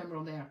different number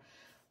on there.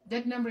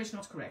 That number is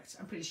not correct,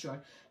 I'm pretty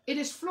sure. It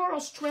is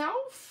Florals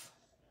 12.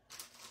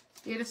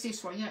 Yeah, that's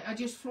this one. Yeah, I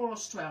just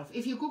Florals 12.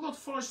 If you Googled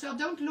Florals 12,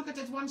 don't look at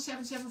that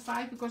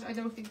 1775 because I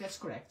don't think that's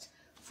correct.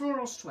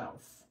 Florals 12.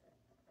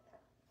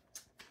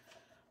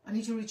 I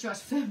need to recharge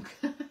film.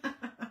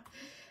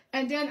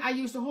 And then I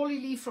use the holly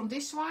leaf from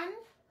this one.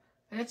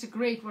 And that's a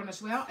great one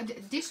as well. And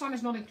this one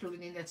is not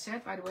included in that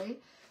set, by the way.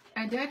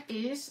 And that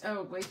is...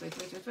 Oh, wait.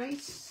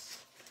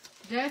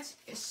 That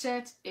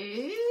set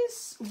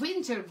is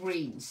winter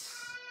greens.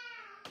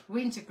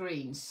 Winter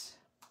greens.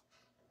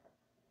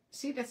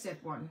 See, that's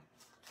that one.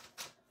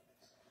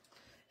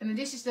 And then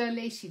this is the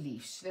lacy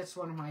leaves. That's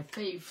one of my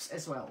faves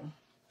as well.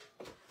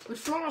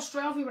 With Florals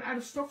 12, we were out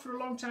of stock for a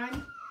long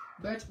time.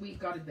 But we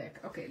got it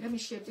back. Okay, let me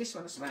shape this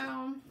one as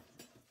well.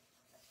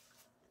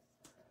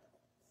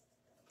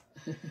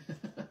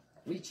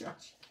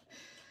 Recharge.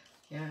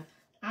 Yeah,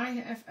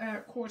 I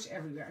have cords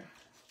everywhere.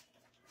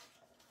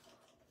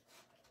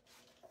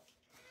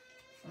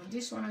 On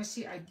this one I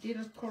see I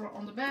didn't color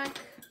on the back.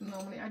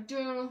 Normally I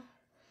do.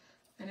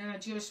 And then I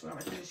just, well,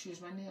 I can just use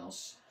my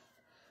nails.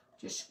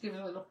 Just give it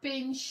a little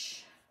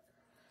pinch.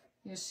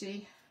 You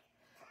see.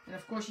 And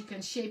of course you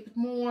can shape it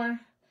more.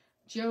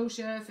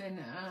 Joseph and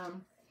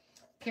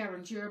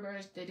Karen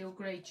Gerbers, they do a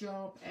great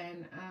job.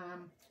 And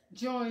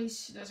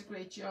Joyce does a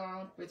great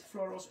job with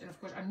florals, and of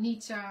course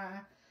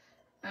Anita.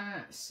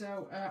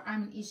 So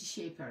I'm an easy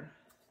shaper.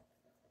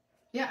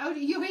 Yeah, oh,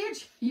 you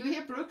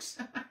hear Brooks?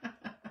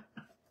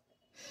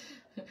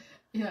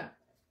 Yeah,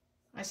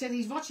 I said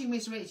he's watching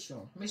Miss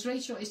Rachel. Miss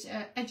Rachel is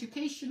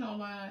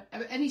educational,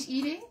 and he's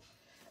eating,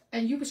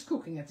 and you was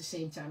cooking at the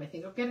same time, I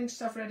think, or getting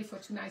stuff ready for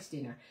tonight's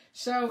dinner.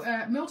 So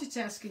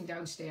multitasking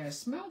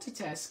downstairs,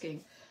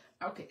 multitasking.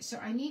 Okay, so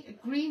I need a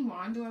green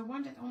one. Do I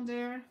want it on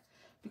there?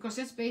 Because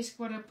that's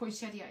basically what a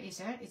poinsettia is,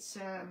 eh? It's,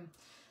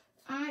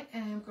 I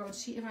am going to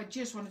see if I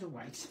just want to do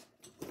white.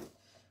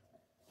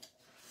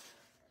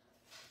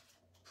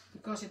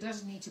 Because it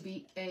doesn't need to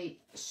be a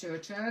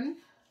certain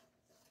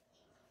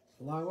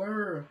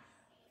flower.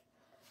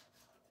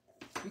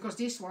 because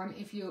this one,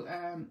 if you,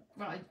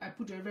 well, I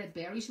put the red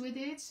berries with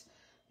it,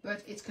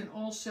 but it can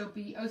also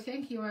be, oh,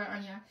 thank you,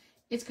 Anja.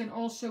 It can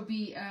also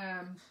be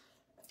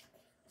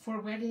for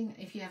a wedding,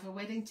 if you have a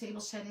wedding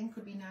table setting,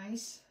 could be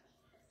nice.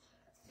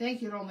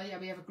 Thank you, Rhonda. Yeah,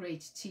 we have a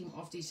great team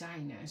of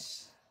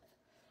designers.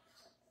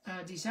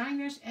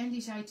 Designers and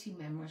design team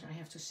members, I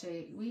have to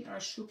say. We are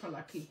super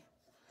lucky.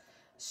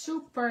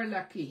 Super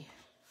lucky.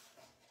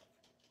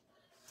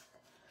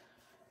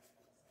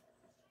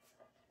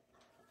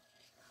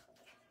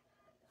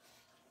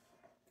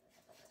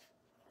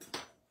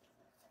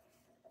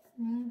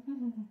 I'm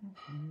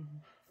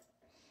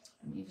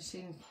even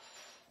singing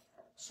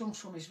songs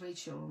from Miss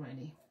Rachel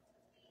already.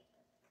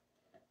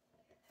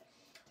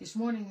 This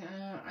morning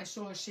I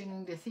saw her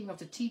singing the theme of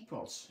the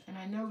teapots, and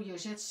I know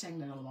Josette sang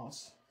that a lot.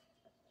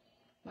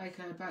 Like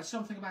about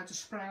something about to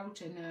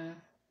sprout and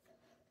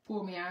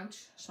pour me out,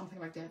 something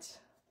like that.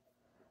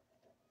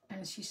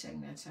 And she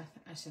sang that.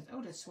 I said,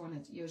 oh, that's one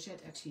that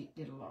Josette actually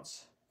did a lot.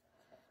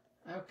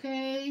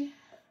 Okay,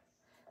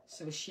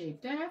 so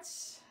shape that.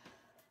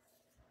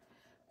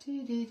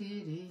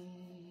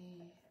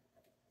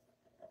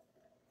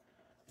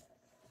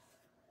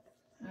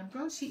 I'm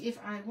going to see if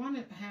I want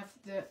to have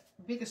the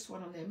biggest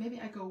one on there.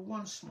 Maybe I go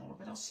one smaller,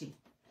 but I'll see.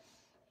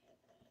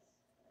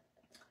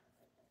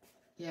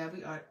 Yeah,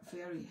 we are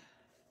very...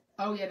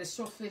 Oh yeah, the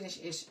soft finish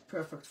is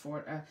perfect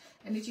for...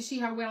 and did you see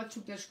how well I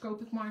took those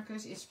Copic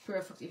markers? It's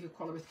perfect if you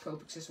color with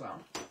Copics as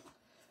well.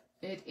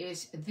 It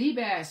is the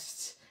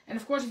best. And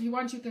of course, if you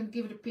want, you can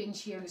give it a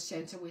pinch here in the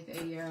center with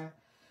a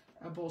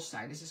ball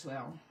stylus as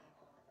well.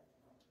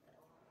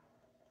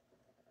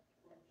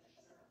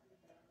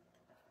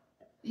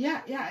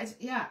 Yeah,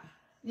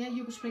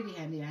 you was pretty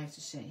handy, I have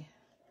to say.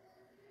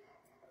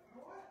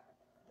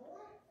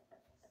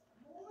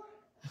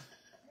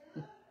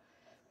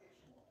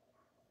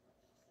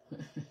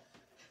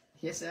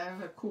 Yes, I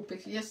have a cool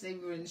picture. Yesterday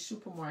we were in the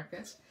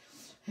supermarket.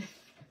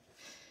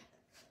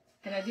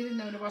 And I didn't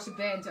know there was a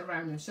band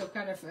around him. So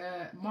kind of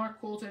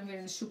Mark called and we were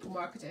in the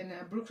supermarket and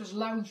Brooke was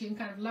lounging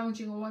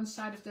on one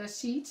side of the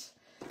seat.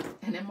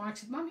 And then Mark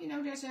said, Mom, you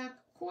know, there's a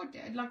cord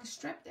there, like a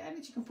strap there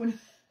that you can put in.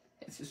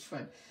 It was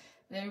fun.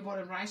 Then we bought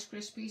him Rice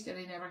Krispies that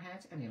he never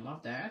had, and he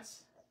loved that.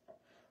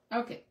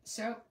 Okay,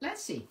 so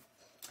let's see.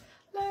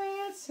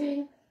 Let's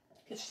see.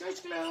 Get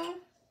stretch glue.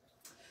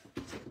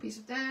 Take a piece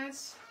of that.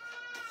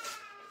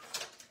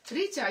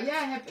 Rita,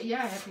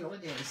 happy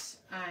holidays.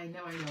 I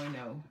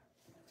know.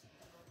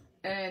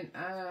 And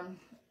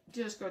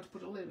just going to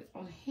put a little bit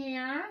on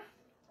here.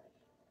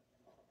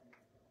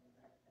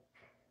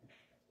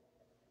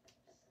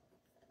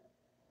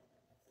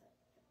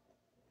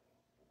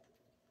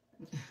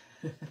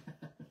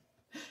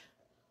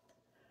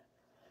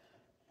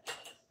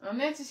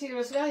 Annette is here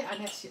as well.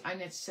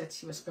 Annette said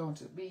she was going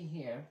to be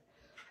here.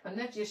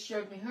 Annette just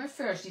showed me her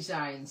first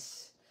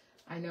designs.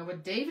 I know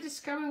what David is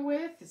coming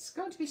with. It's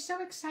going to be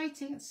so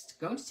exciting. It's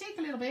going to take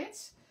a little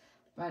bit.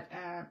 But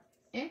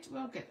it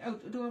will get... Oh,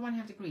 do I want to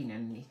have the green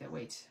underneath there?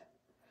 Wait.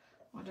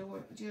 Or do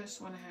I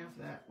just want to have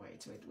that?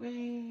 Wait.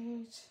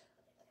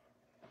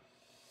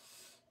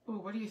 Oh,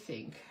 what do you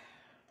think?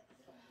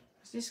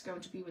 Is this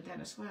going to be with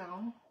that as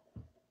well?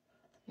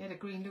 Yeah, the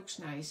green looks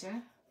nice, eh?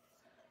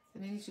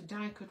 Then I need to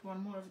die cut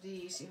one more of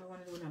these if I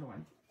want to do another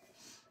one.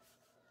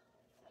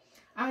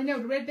 I know,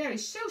 the red berry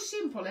is so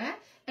simple, eh?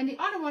 And the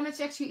other one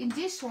that's actually in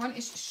this one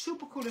is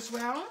super cool as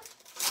well.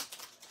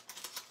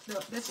 So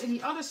that's in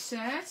the other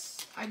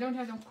set. I don't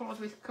have them colored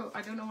with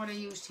I don't know what I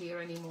used here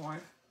anymore.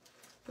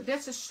 But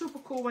that's a super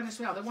cool one as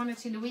well. The one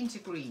that's in the winter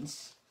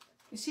greens.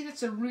 You see,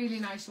 that's a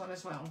really nice one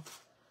as well.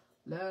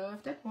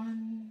 Love that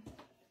one.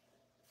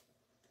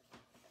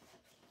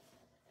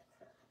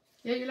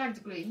 Yeah, you like the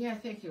green. Yeah,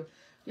 thank you.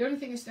 The only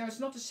thing is now it's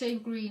not the same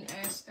green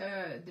as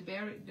the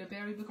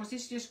berry because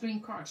this is just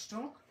green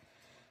cardstock.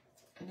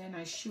 And then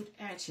I should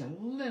add a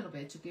little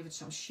bit to give it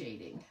some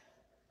shading.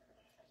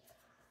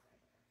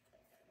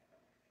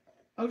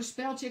 Oh, the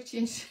spell check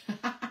changed.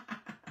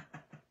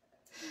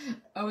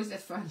 Oh, is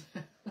that fun?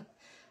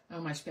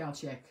 Oh, my spell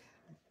check.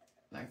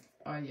 Like,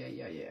 oh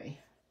yeah.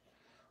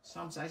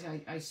 Sometimes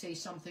I say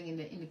something in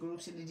the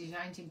groups, in the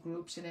design team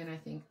groups, and then I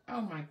think,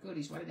 oh my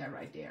goodies, what did I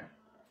write there?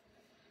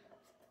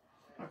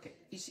 Okay,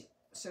 you see.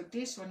 So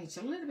this one needs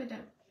a little bit of...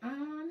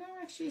 no,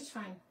 actually it's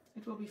fine.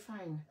 It will be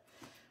fine.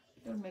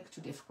 Don't make it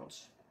too difficult.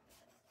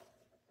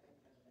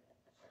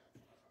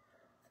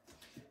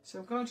 So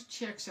I'm going to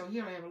check. So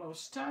here I have a lot of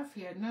stuff.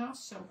 Here not.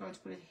 So I'm going to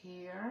put it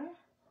here.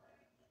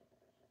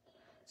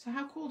 So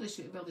how cool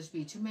will this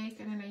be to make?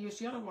 And then I use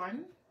the other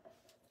one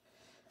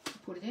to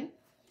put it in.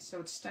 So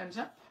it stands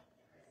up.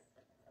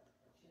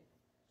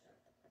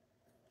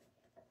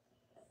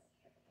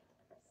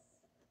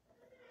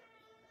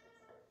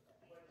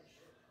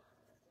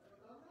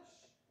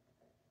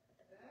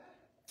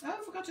 Oh,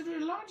 I forgot to do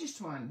the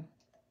largest one.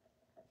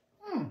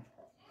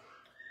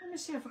 Let me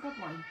see, I forgot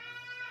one.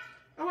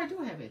 Oh, I do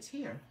have it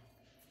here.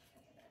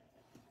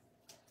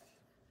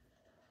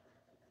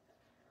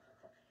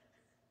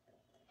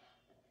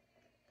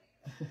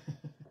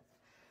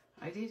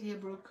 I did hear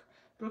Brooke.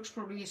 Brooke's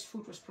probably, his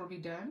food was probably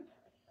done.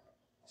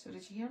 So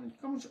that you have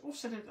it, going to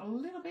offset it a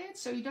little bit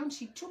so you don't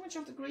see too much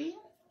of the green.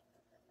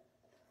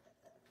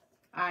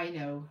 I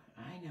know.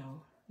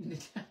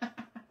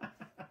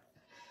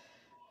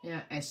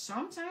 Yeah, and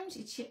sometimes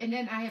it's, and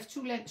then I have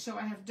two languages, so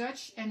I have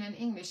Dutch and then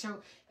English.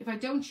 So if I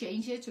don't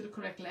change it to the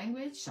correct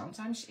language,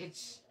 sometimes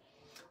it's,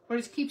 or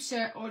it keeps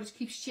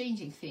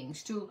changing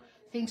things to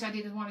things I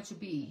didn't want it to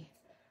be.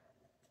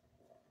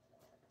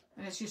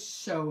 And it's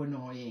just so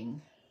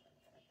annoying.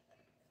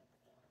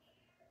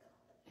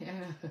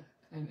 Yeah,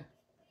 I know.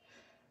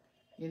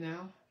 You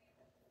know,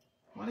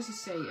 what does it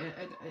say?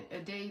 A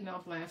day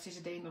not left is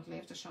a day not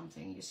lived or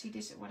something. You see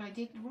this, what I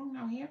did wrong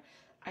now here?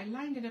 I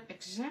lined it up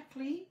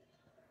exactly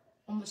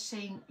on the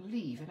same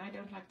leaf, and I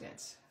don't like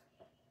that.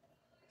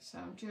 So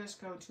I'm just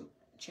going to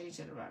change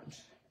it around.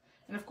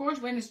 And of course,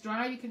 when it's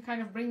dry, you can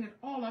kind of bring it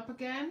all up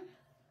again.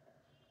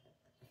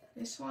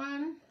 This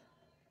one.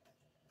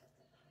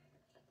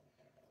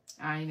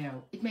 I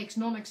know. It makes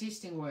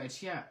non-existing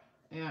words. Yeah.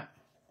 Yeah.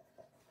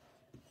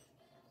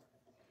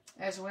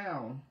 As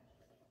well.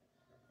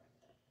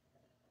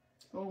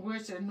 Or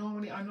words that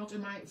normally are not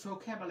in my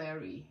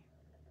vocabulary.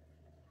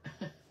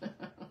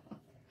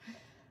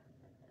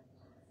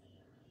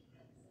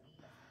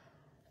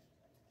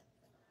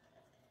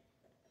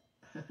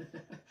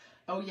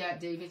 Oh yeah,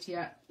 David,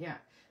 yeah.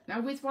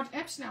 Now with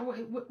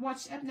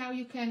WhatsApp now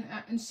you can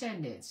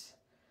unsend it.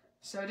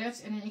 So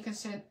that's, and then you can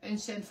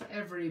send for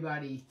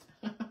everybody.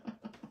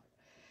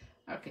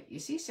 Okay, you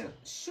see, so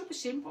super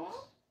simple.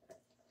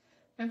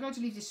 I'm going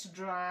to leave this to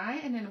dry,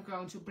 and then I'm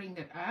going to bring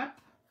that up.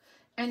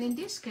 And in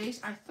this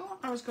case, I thought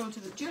I was going to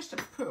do just a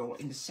pearl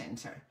in the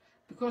center,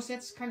 because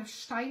that's kind of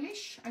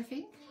stylish, I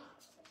think.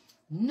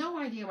 No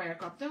idea where I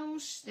got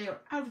those. They are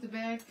out of the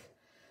bag,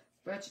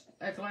 but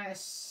a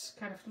glass,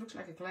 kind of looks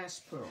like a glass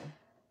pearl.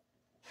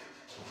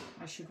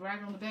 I should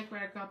write on the back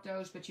where I got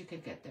those, but you can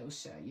get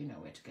those, you know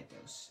where to get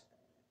those.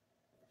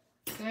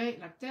 Okay,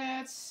 like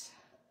that.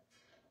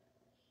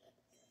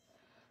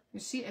 You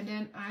see, and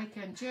then I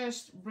can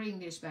just bring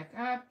this back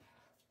up.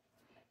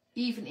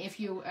 Even if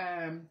you,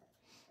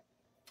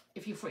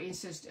 for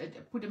instance,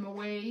 put them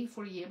away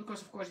for a year,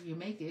 because of course if you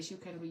make this, you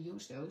can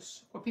reuse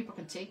those. Or people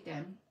can take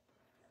them,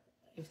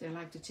 if they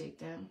like to take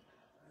them.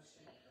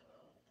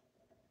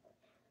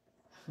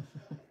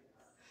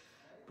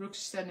 Brooks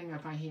is standing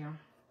up, I hear.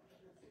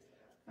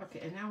 Okay,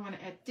 and now I want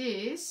to add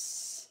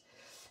this.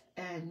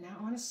 And now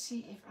I want to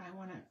see if I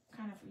want to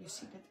kind of, you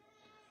see that,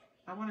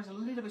 I want it a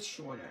little bit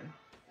shorter.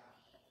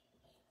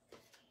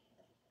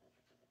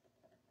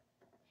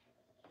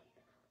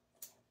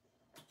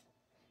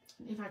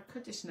 And if I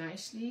cut this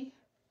nicely,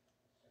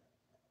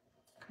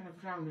 kind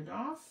of round it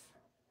off.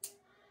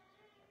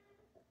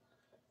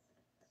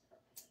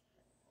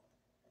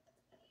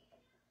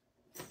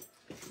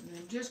 And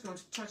I'm just going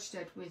to touch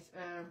that with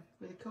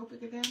a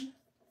Copic again.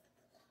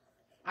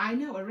 I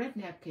know, a red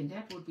napkin,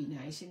 that would be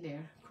nice in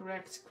there.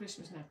 Correct,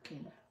 Christmas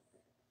napkin.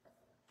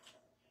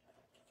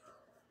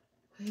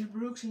 Hey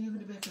Brooks, and you in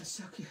the back and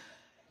suck you.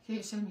 Can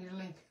you send me the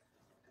link?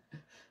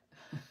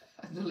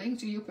 The link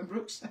to you and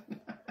Brooks.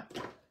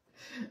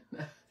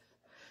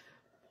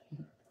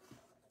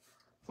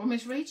 For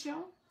Miss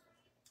Rachel,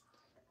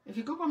 if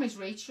you Google Miss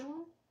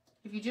Rachel,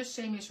 if you just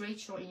say Miss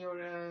Rachel in your,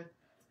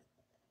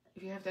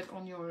 if you have that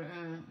on your,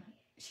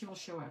 she will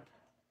show up.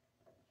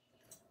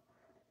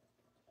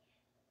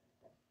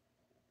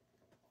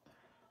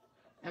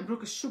 And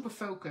Brooke is super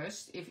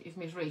focused if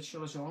Miss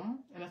Rachel is on.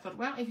 And I thought,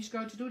 well, if he's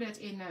going to do that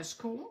in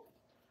school,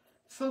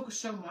 focus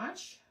so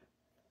much.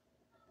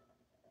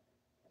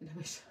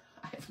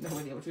 I have no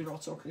idea what we're all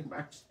talking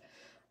about.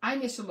 I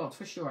miss a lot,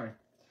 for sure.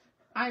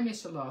 I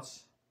miss a lot.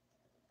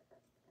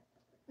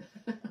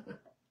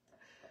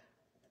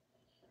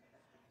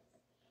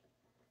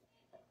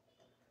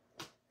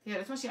 Yeah,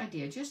 that was the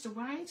idea. Just the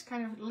white,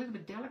 kind of a little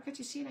bit delicate,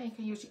 you see. Now you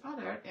can use the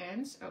other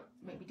end. Oh,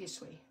 maybe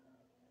this way.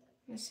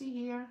 You see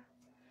here?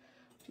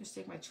 Just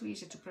take my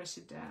tweezer to press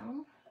it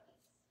down.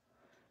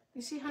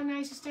 You see how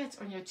nice is that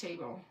on your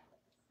table?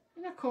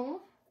 Isn't that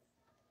cool?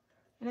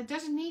 And it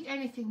doesn't need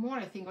anything more,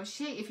 I think. Or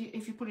say,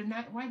 if you put a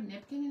white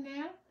napkin in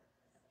there,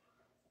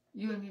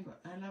 you and me,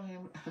 I love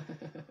him.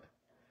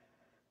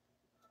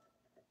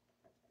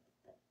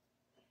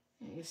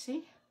 And you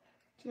see?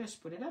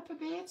 Just put it up a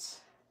bit.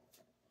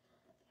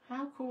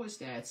 How cool is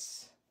that?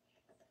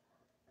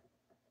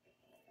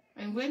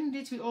 And when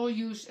did we all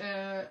use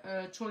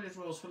toilet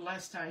rolls for the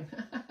last time?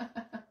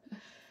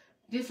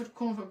 Different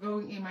convo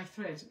going in my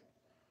thread.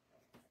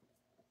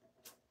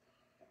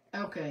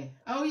 Okay.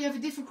 Oh, you have a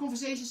different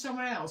conversation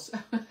somewhere else.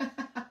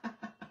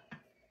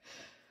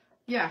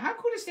 Yeah, how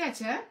cool is that,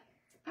 huh?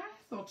 I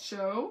thought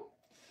so.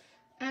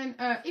 And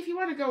if you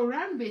want to go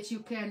around a bit, you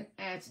can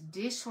add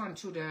this one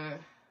to the...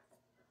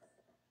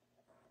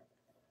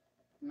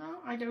 No,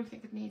 I don't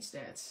think it needs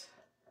that.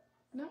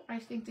 No, I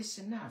think this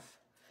is enough.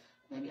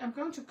 Maybe I'm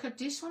going to cut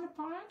this one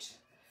apart.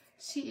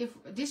 See if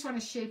this one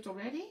is shaped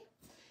already.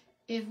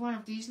 If one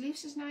of these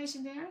leaves is nice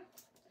in there.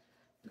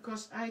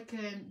 Because I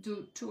can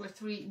do 2 or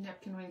 3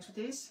 napkin rings with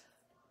this.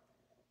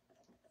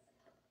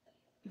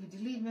 If you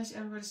delete mess,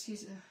 everybody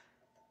sees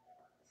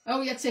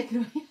Oh, yeah, take it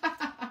away.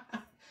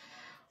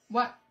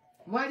 What?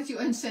 Why did you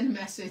unsend a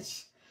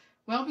message?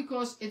 Well,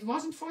 because it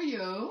wasn't for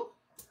you.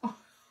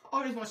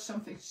 Or it was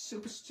something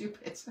super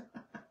stupid.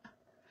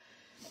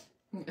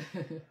 You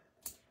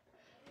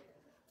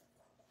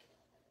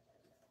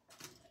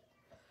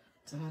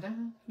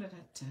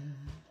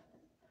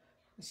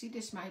see,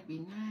 this might be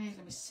nice.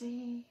 Let me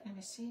see. Let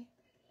me see.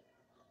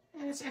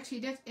 And it's actually,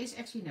 that is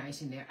actually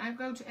nice in there. I'm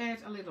going to add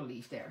a little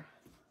leaf there.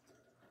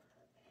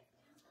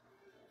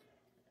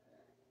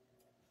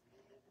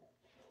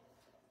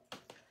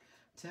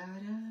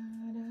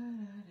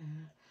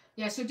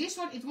 Yeah, so this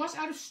one, it was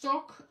out of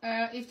stock.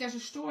 If there's a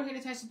store here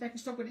that has it back in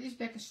stock, but it is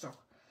back in stock.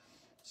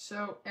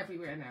 So,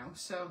 everywhere now.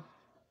 So,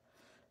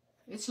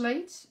 it's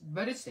late,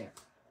 but it's there.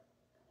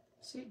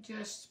 See,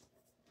 just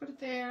put it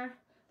there.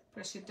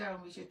 Press it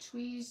down with your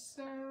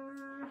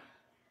tweezer.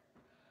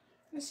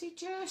 And see,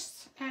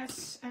 just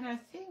as, and I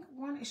think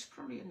one is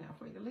probably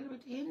enough. Wait, a little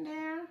bit in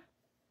there.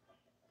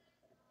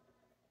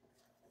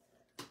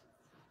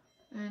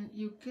 And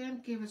you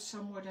can give it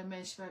some more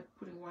dimension by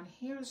putting one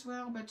here as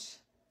well, but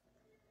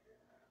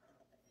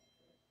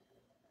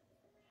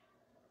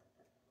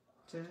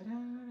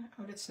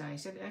oh, that's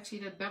nice. That actually,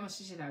 that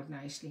balances it out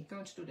nicely.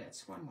 Going to do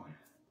that. One more.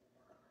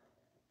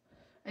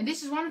 And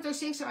this is one of those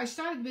things. So I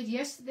started with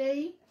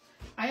yesterday.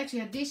 I actually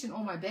had this in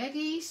all my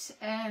baggies,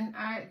 and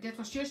that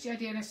was just the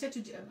idea. And I said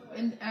to,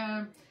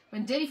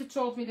 when David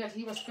told me that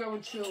he was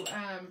going to,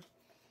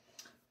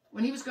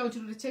 when he was going to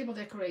do the table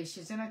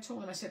decorations, and I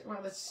told him, I said,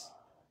 well, it's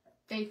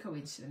a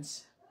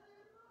coincidence.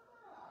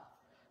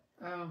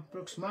 Oh,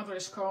 Brooke's mother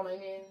is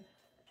calling in,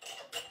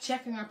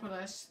 checking up on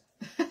us.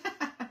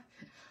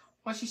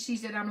 Or she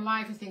sees that I'm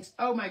live and thinks,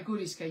 oh my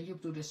goodies, can you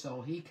do this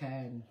all? He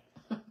can.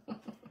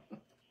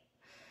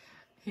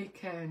 He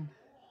can.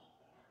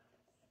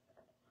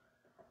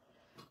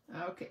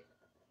 Okay.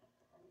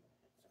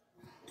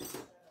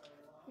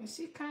 You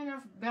see, kind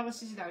of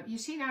balances it out. You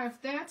see now,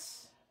 if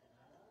that's,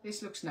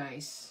 this looks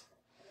nice.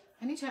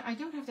 I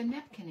don't have the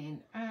napkin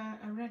in,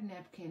 a red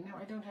napkin. No,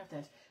 I don't have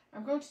that.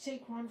 I'm going to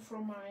take one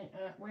from my,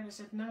 where is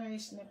that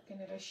nice napkin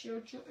that I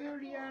showed you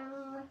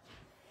earlier?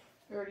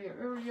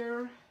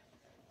 Earlier.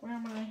 Where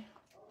am I?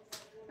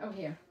 Oh,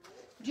 here.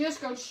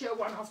 Just going to show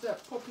one of the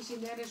poppies in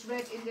there. There's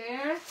red in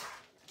there.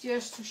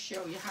 Just to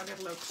show you how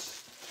that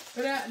looks.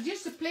 But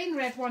just a plain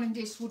red one in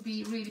this would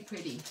be really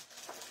pretty.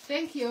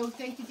 Thank you.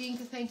 Thank you,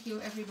 Dinka. Thank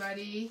you,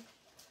 everybody.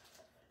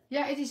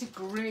 Yeah, it is a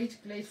great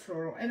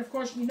floral. And of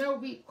course, you know,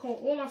 we call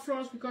all our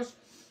florals because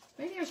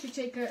maybe I should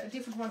take a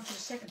different one for the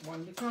second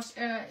one. Because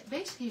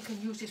basically you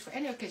can use this for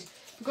any occasion.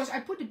 Because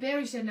I put the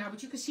berries there now.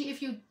 But you can see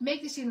if you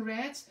make this in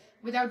red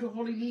without the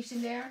holly leaves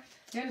in there,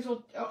 then it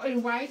will,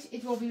 in white,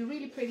 it will be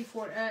really pretty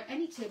for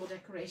any table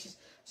decorations.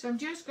 So I'm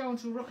just going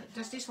to,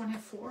 does this one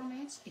have 4 on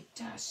it? It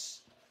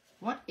does.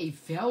 What a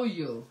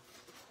value.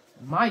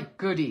 My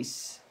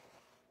goodies.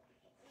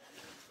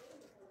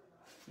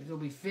 It will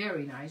be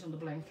very nice on the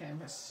blank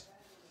canvas.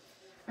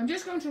 I'm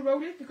just going to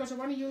roll it because I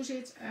want to use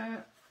it.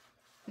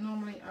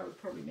 Normally I would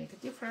probably make it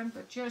different,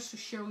 but just to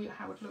show you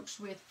how it looks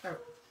with the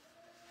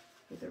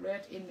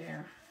red in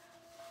there.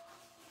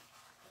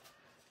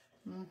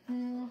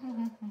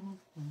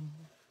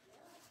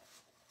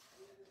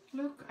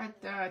 Look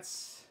at that.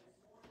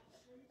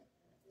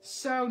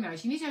 So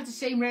nice. You need to have the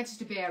same red as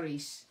the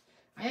berries.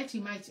 I actually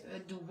might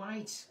do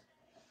white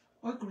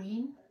or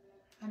green.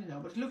 I don't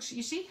know, but it looks,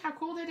 you see how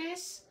cool that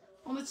is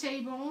on the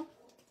table?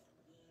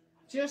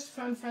 Just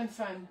fun.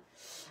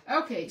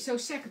 Okay, so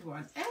second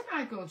one. Am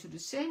I going to do the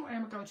same or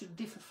am I going to do a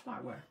different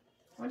flower?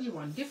 What do you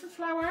want? Different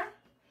flower?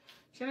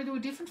 Shall I do a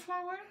different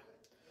flower?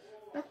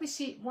 Let me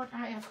see what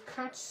I have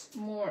cut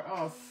more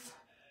of.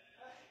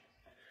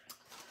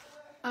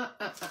 Let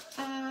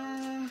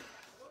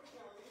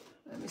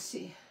me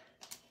see.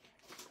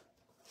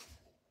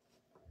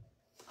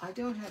 I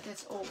don't have,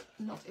 that's all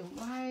not in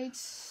white.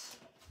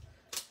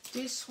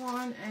 This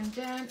one, and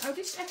then, oh,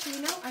 this actually,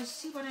 no, I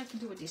see what I can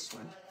do with this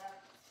one.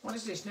 What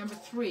is this? Number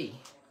 3.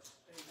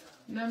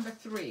 Number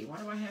 3. What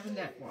do I have in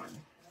that one?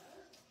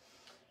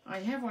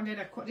 I have one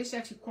that this is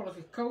actually colored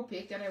with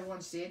Copic that I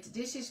once did.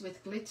 This is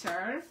with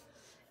glitter.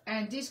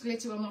 And this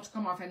glitter will not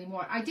come off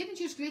anymore. I didn't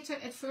use glitter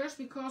at first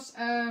because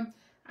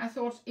I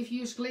thought if you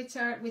use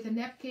glitter with a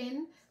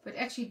napkin, but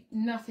actually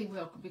nothing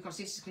will, because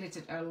this is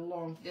glittered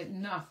along, that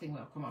nothing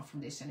will come off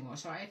from this anymore.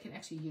 So I can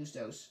actually use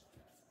those.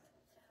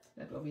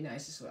 That will be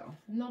nice as well.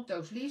 Not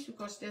those leaves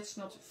because that's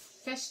not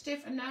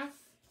festive enough.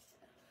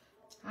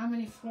 How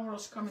many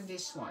florals come in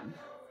this one?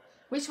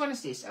 Which one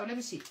is this? Oh, let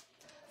me see.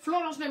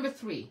 Florals number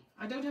 3.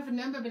 I don't have a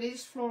number, but it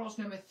is florals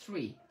number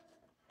 3.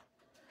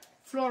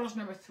 Florals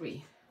number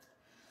 3.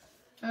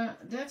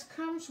 That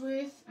comes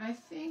with, I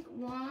think,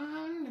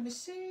 1, let me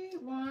see,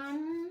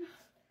 1,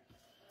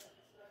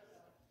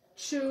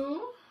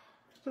 2,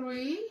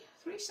 3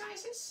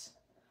 sizes.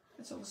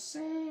 It's all the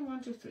same,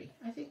 1, 2, 3.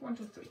 I think 1,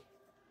 2, 3.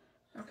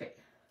 Okay.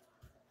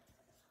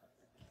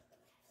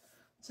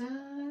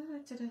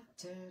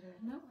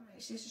 No,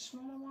 is this a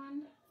smaller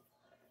one?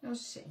 No,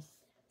 it's the same.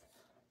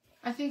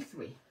 I think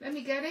 3. Let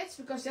me get it,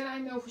 because then I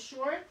know for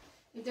sure.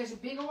 if there's a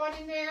bigger one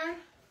in there.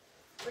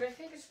 But I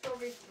think it's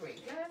probably 3.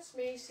 Let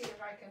me see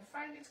if I can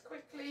find it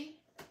quickly.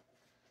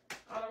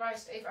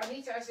 Otherwise, if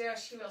Anita is there,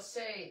 she will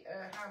say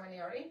how many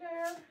are in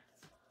there.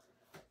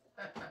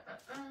 I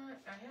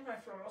have my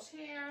florals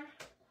here,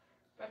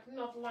 but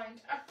not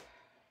lined up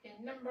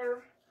in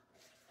number.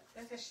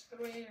 That is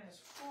 3, that is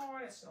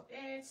 4, that's not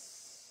it.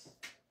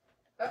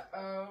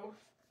 Uh-oh.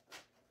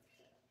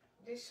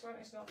 This one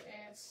is not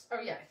it.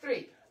 Oh yeah,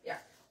 3. Yeah.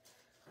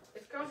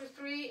 It comes with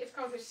 3. It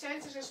comes with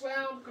centers as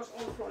well, because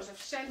all the florals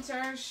have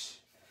centers.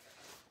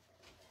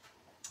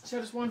 So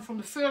there's one from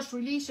the first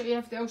release, so you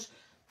have those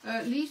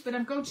leaves, but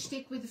I'm going to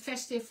stick with the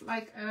festive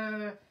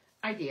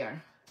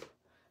idea.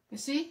 You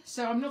see?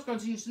 So I'm not going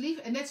to use the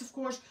leaf, and that's of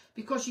course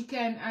because you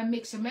can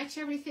mix and match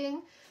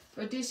everything,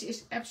 but this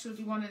is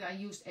absolutely one that I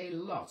used a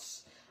lot.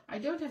 I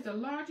don't have the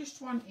largest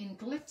one in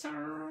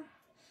glitter.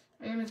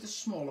 I only have the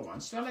smaller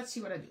one, so let's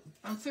see what I do.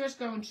 I'm first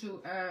going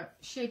to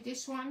shape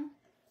this one.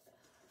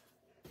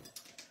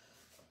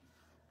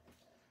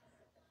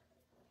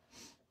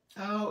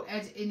 Oh,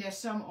 and in there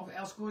some of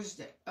else gorgeous.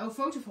 Oh,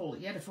 photo folder.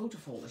 Yeah, the photo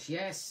folders.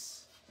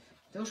 Yes,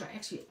 those are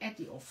actually at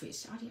the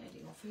office. Are they at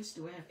the office?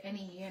 Do I have any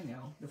here?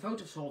 No. The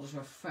photo folders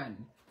were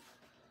fun.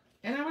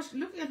 And I was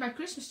looking at my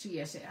Christmas tree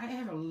yesterday. I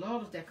have a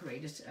lot of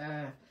decorated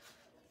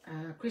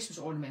Christmas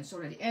ornaments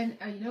already, and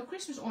you know,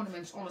 Christmas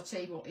ornaments on a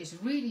table is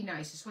really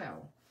nice as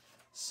well.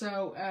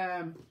 So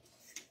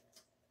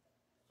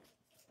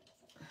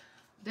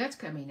that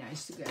can be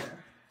nice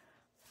together.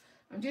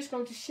 I'm just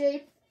going to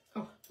shape.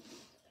 Oh.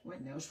 Wet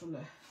nose from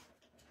the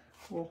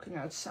walking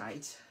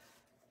outside.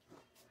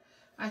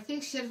 I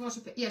think she said it was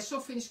a, yeah,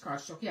 soft finish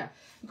cardstock, yeah.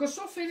 Because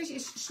soft finish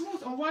is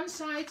smooth on one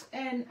side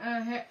and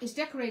is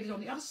decorated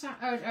on the other side,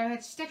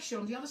 has texture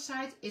on the other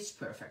side. It's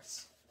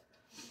perfect.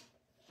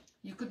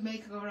 You could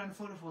make it go around the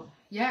photo folder.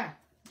 Yeah,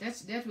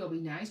 that will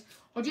be nice.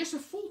 Or just a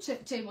full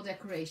table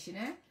decoration,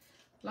 eh?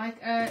 Like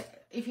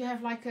if you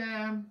have like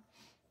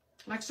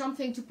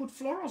something to put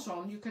florals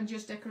on, you can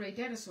just decorate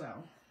that as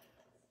well.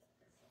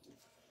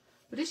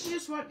 But this is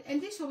just what,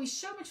 and this will be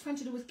so much fun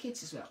to do with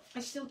kids as well. I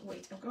still,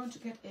 wait, I'm going to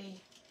get a,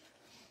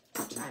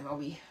 what time are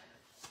we?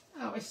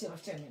 Oh, I still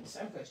have 10 minutes,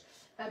 I'm good.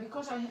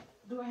 Because I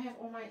have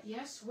all my,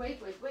 yes, wait.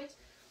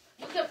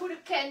 You can put a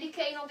candy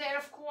cane on there,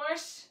 of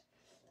course.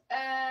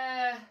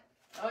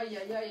 Oh, yeah.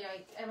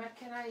 And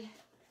can I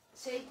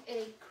take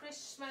a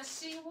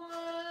Christmassy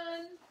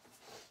one?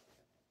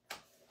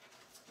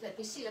 Let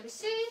me see.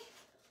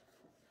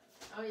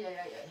 Oh,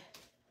 yeah.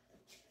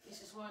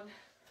 This is one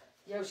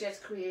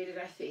Josette created,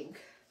 I think.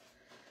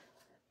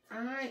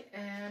 I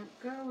am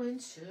going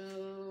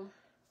to...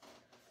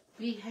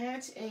 We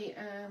had a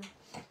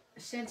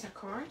Santa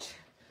card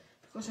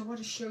because I want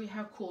to show you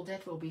how cool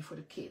that will be for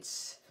the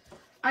kids.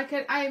 I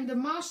am the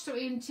master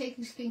in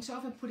taking things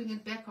off and putting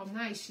it back on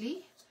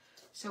nicely.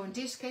 So in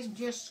this case, I'm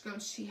just going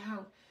to see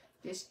how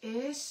this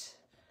is.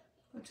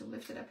 I'm going to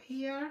lift it up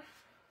here.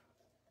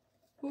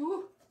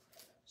 Ooh,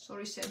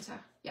 sorry, Santa.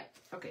 Yeah,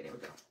 okay, there we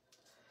go.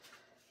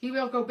 He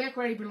will go back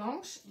where he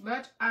belongs,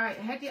 but I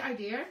had the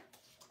idea.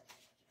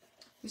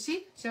 You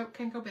see? So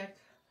can go back.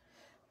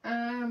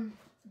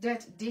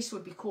 That this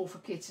would be cool for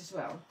kids as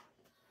well.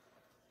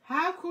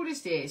 How cool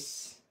is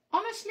this?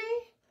 Honestly,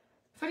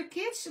 for the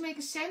kids to make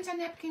a Santa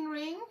napkin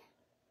ring,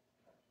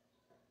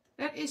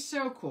 that is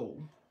so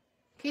cool.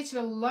 Kids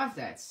will love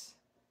that.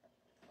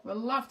 Will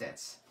love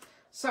that.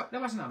 So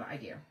that was another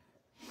idea.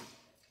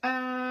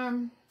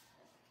 On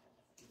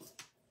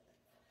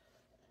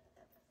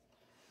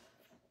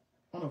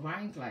a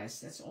wine glass,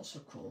 that's also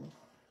cool.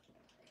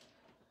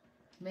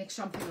 Make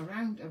something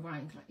around a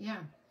wine glass. Yeah,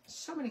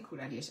 so many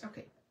cool ideas.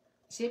 Okay,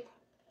 zip.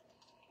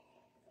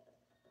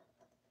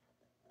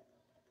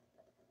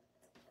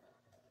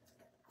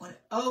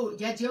 Oh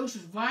yeah,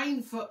 Joseph's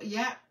wine for,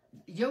 yeah,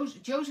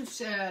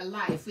 Joseph's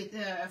life with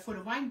for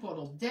the wine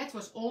bottle. That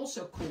was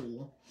also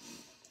cool.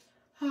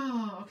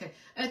 Oh, okay.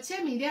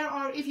 Tammy, there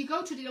are, if you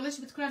go to the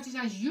Elizabeth Craft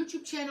Designs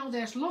YouTube channel,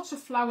 there's lots of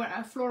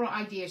floral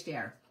ideas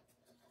there.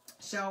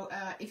 So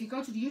if you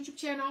go to the YouTube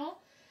channel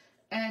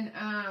and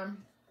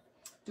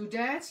do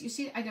that, you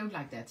see, I don't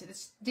like that.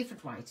 It's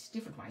different white,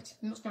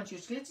 I'm not going to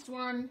use the glittered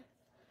one.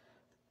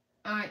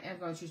 I am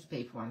going to use the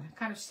paper one.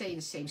 Kind of stay in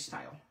the same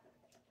style.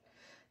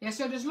 Yeah,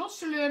 so there's lots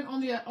to learn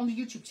on the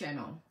YouTube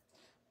channel,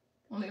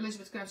 on the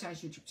Elizabeth Craft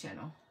Designs YouTube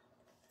channel.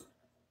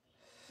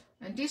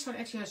 And this one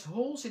actually has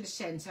holes in the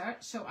center,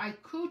 so I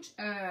could.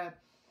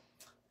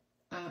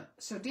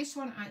 So this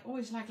one I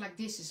always like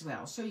this as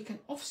well. So you can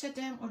offset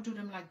them or do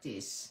them like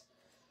this.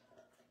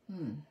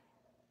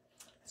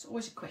 It's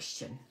always a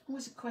question.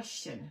 Always a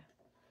question.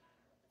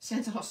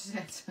 Santa lost his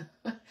head.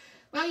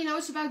 Well, you know,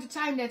 it's about the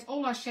time that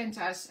all our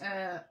Santas,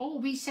 all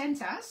we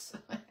Santas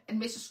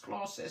and Mrs.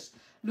 Clauses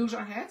lose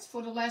our heads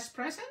for the last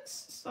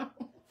presents. So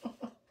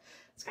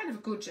it's kind of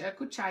a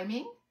good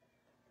timing.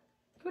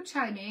 Good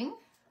timing.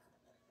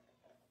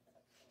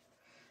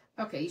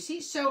 Okay, you see,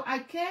 so I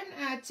can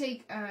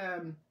take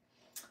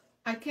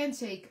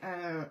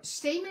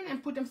stamen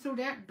and put them through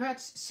there, but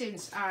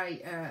since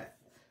I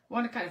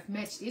want to kind of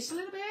match this a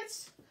little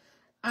bit,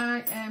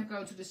 I am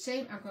going to do the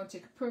same. I'm going to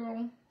take a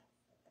pearl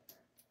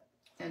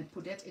and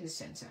put that in the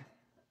center.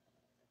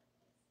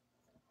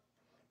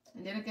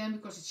 And then again,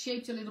 because it's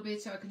shaped a little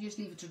bit, so I can just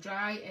leave it to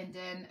dry and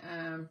then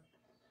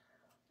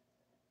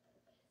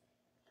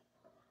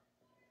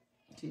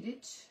did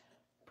it,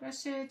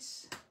 press it.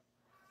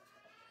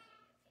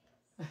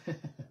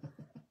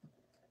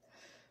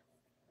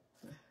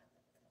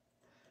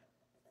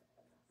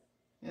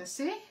 You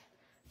see?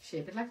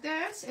 Shape it like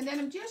that. And then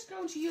I'm just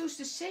going to use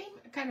the same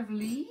kind of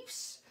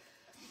leaves.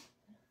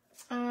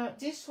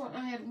 This one,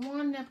 I had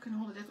one napkin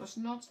holder that was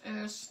not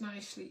as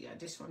nicely. Yeah,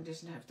 this one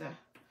doesn't have the.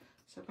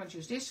 So I'm going to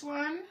use this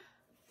one.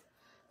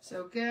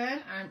 So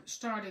again, I'm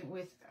starting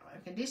with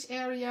like in this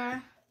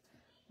area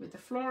with the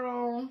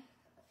floral.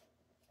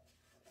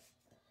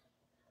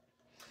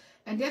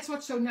 And that's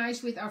what's so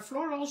nice with our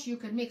florals. You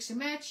can mix and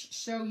match.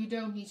 So you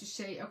don't need to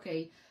say,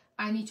 okay,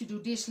 I need to do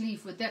this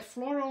leaf with that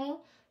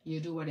floral. You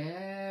do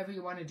whatever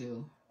you want to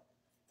do.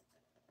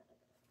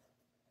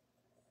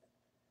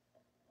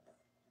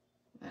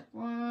 That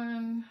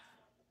one.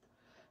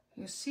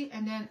 You see,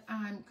 and then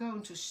I'm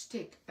going to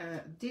stick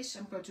this.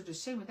 I'm going to do the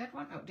same with that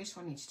one. Oh, this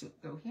one needs to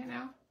go here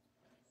now.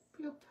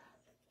 Bloop.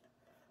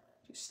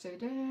 Just stay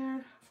there.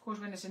 Of course,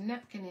 when there's a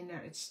napkin in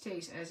there, it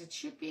stays as it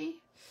should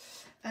be.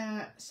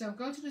 So I'm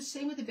going to do the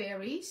same with the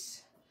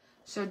berries.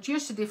 So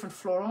just a different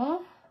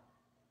floral.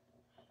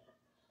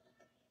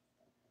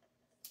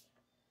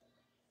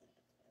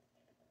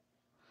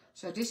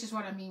 So this is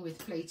what I mean with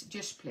play,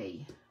 just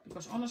play.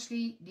 Because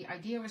honestly, the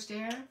idea was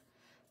there.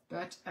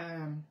 But,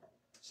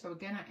 so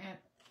again, I add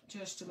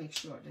just to make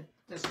sure that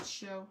doesn't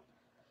show.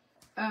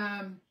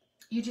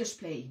 You just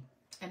play.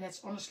 And that's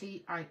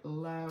honestly, I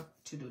love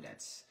to do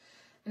that.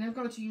 And I'm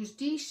going to use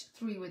these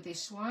three with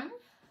this one.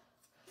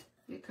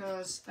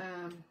 Because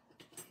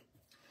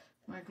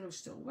my glue's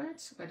still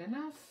wet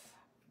enough.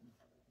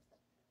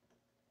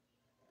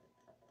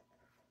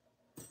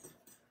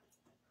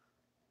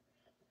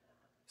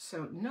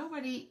 So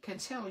nobody can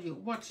tell you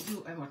what to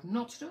do and what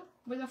not to do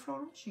with the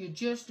florals. You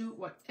just do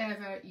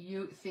whatever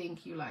you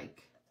think you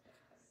like.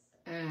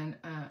 And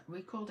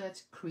we call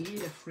that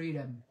creative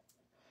freedom.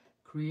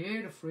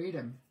 Creative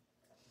freedom.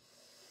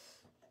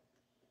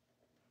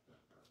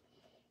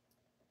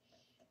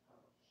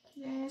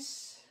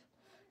 Yes.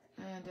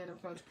 And then I'm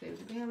going to play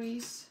with the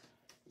berries.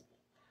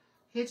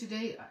 Here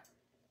today,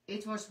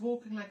 it was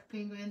walking like a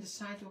penguin. The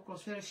sidewalk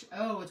was very...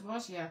 Oh, it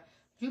was, yeah.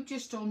 You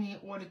just told me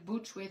ordered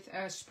boots with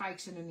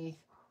spikes underneath.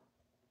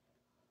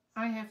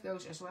 I have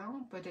those as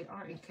well, but they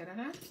are in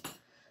Canada.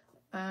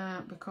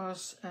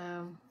 Because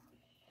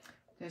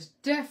there's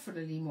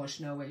definitely more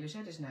snow where you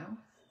said is now.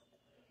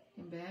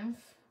 In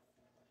Banff.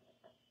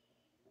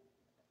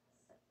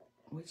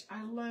 Which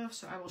I love,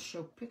 so I will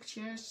show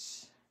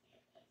pictures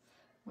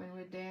when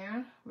we're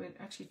there. We're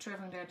actually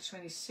traveling there the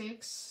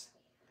 26th.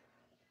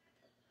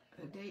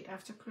 The day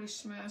after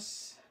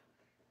Christmas.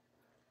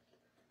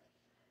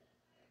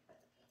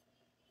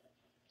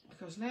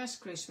 Because last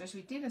Christmas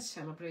we didn't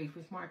celebrate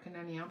with Mark and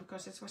Danielle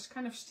because it was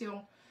kind of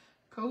still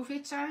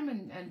COVID time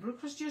and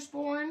Brooke was just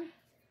born.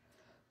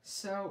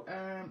 So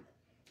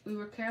we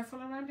were careful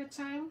around that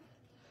time.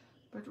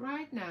 But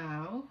right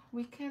now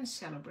we can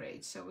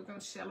celebrate. So we're going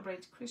to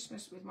celebrate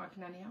Christmas with Mark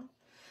and Danielle.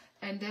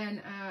 And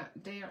then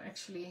they are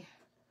actually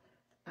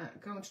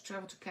going to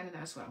travel to Canada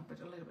as well.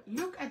 But a little bit.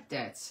 Look at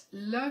that.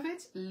 Love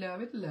it,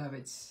 love it, love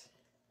it.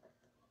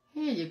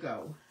 Here you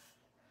go.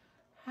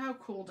 How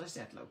cool does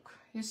that look?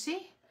 You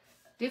see?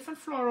 Different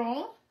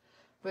floral,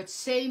 but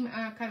same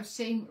kind of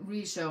same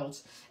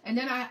result. And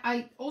then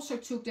I also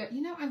took that,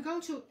 you know, I'm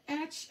going to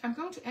add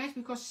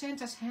because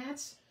Santa's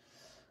hat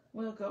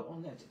will go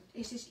on that.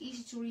 Is this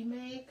easy to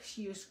remake?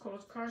 She used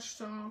colored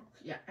cardstock.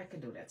 Yeah, I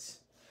can do that.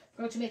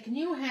 I'm going to make a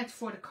new hat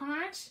for the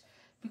card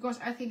because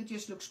I think it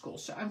just looks cool.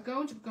 So I'm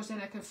going to, because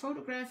then I can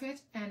photograph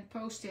it and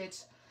post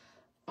it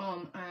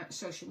on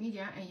social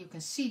media and you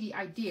can see the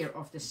idea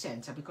of the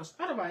Santa because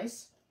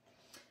otherwise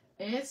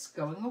it's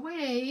going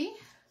away.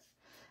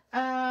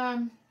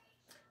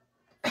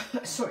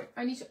 Sorry,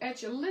 I need to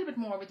add a little bit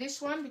more with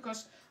this one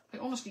because I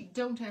honestly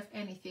don't have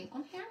anything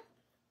on here.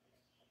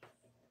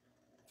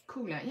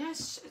 Cooler,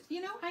 yes, you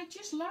know, I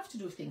just love to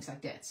do things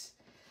like that.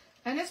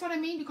 And that's what I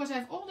mean because I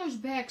have all those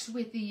bags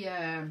with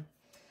the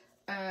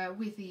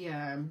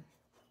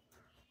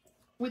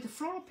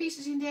floral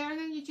pieces in there and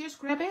then you just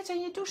grab it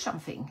and you do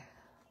something.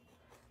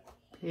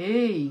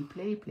 Play,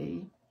 play,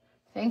 play.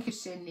 Thank you,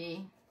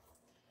 Cindy.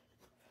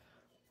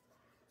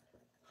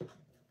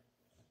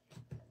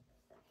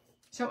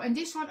 So, and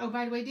this one, oh,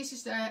 by the way, this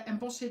is the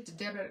Embossed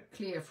Dabber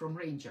Clear from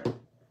Ranger.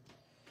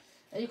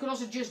 And you can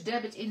also just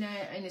dab it in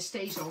a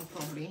stay zone,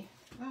 probably.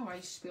 Oh, I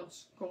spilled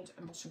gold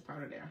embossing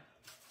powder there.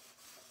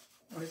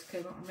 Oh, it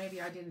came, or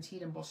maybe I didn't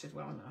heat emboss it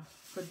well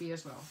enough. Could be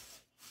as well.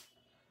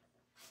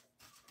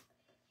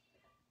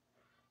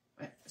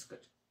 Yeah, that's good.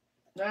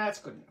 That's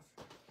good enough.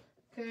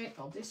 Okay,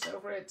 I'll this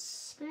over it.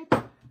 Spit.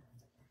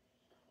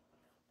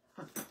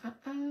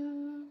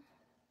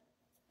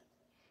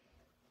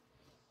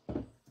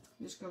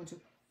 Just going to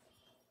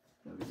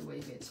go it away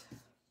a bit.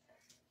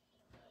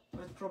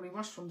 But it probably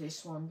was from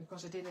this one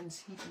because I didn't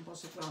heat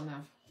emboss it well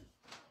enough.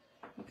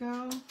 Here we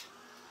go.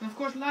 And of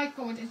course, like,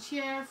 comment and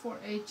share for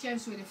a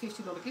chance to win a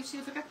 $50 gift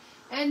certificate.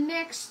 And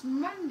next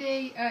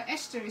Monday,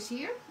 Esther is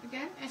here.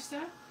 Again,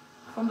 Esther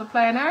from the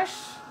planners.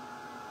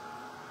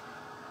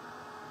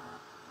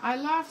 I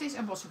love this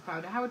embossing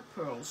powder, how it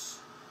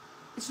pearls.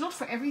 It's not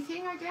for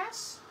everything, I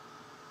guess,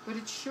 but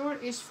it sure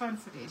is fun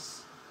for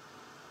this.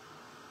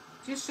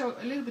 Just so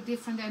a little bit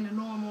different than the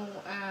normal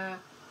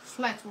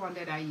flat one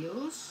that I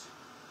use.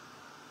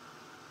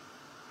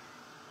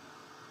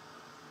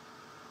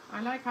 I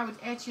like how it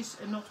edges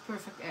a not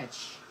perfect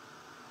edge.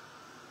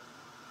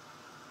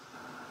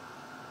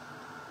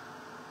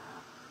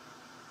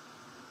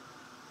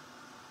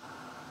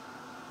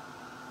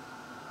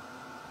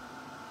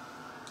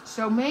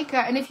 So make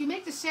and if you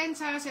make the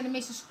Santas and the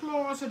Mrs.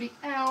 Claus or the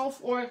elf,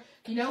 or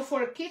you know,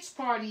 for a kids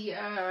party,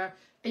 and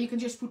you can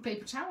just put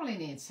paper towel in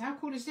it. How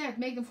cool is that?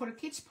 Make them for a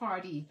kids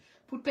party.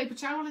 Put paper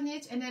towel in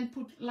it and then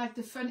put like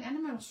the fun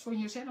animals from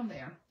your set on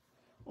there.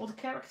 All the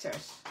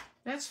characters.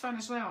 That's fun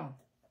as well.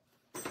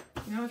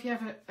 You know, if you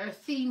have a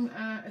theme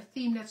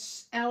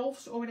that's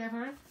elves or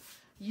whatever,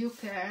 you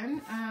can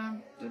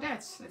do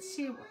that. Let's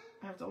see.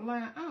 I have the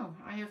oh,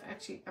 I have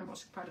actually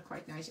embossing powder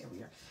quite nice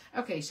everywhere.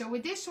 Okay, so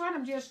with this one,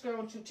 I'm just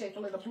going to take a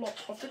little block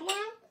of the glue.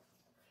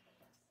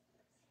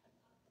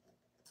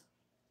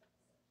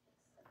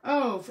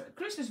 Oh, for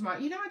Christmas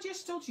market. You know, I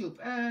just told you.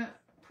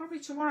 Probably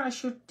tomorrow I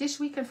should. This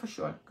weekend for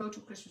sure. Go to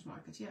Christmas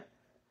market. Yeah.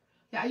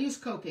 Yeah, I use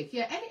Copic.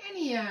 Yeah,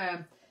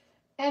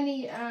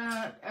 any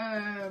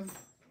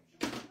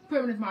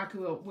permanent marker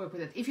will work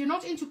with it. If you're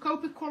not into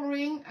Copic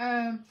coloring,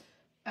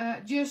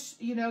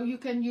 just, you know, you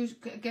can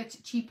get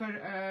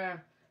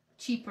cheaper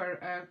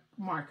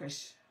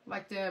markers,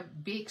 like the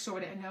bigs or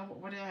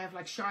what I have,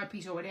 like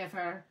Sharpies or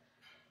whatever.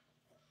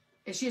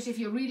 It's just if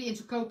you're really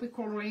into Copic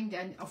coloring,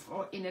 then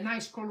or in a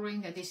nice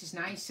coloring, then this is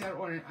nicer,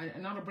 or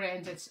another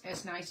brand that's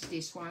as nice as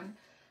this one.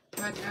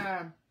 But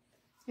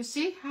you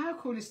see, how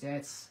cool is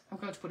that? I'm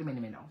going to put them in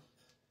the middle.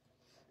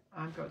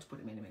 I'm going to put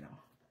them in the middle.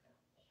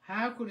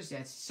 How cool is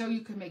that? So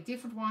you can make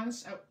different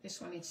ones. Oh, this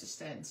one needs to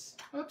stand.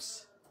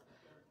 Oops.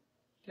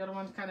 The other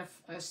one kind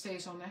of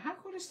stays on there. How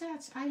cool is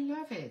that? I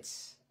love it.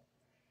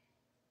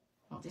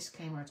 Well, this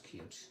came out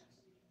cute.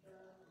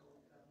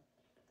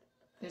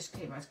 This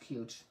came out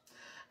cute.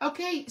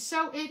 Okay,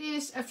 so it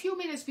is a few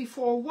minutes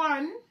before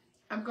 1.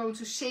 I'm going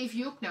to save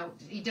you. No,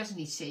 it doesn't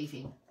need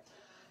saving.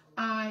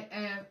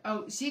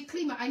 Oh, Zig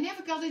Klima. I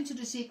never got into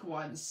the Zig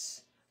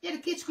ones. Yeah, the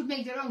kids could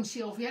make their own,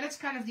 Sylvia. That's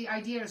kind of the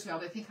idea as well.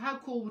 They think, how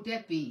cool would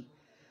that be?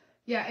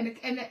 Yeah,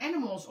 and the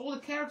animals, all the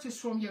characters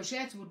from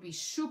Josette would be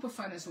super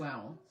fun as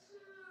well.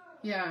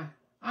 Yeah,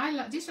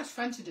 this was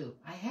fun to do.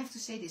 I have to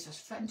say, this was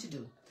fun to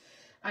do.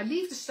 I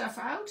leave the stuff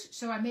out,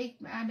 so I might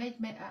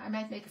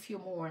make a few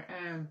more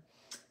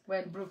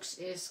when Brooks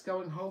is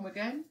going home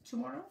again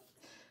tomorrow.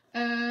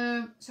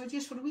 So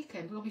just for the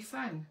weekend, will be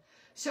fun.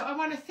 So I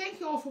want to thank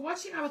you all for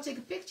watching. I will take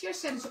a picture,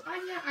 send it to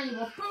Anja. Anja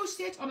will post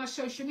it on our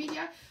social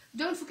media.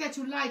 Don't forget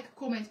to like,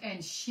 comment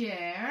and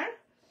share.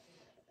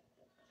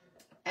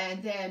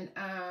 And then,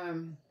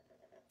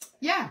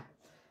 yeah.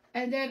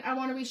 And then I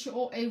want to wish you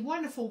all a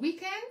wonderful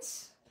weekend.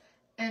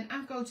 And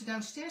I'm going to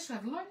downstairs to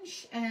have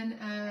lunch and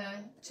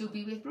to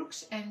be with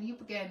Brooks and you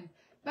again.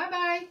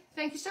 Bye-bye.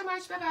 Thank you so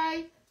much.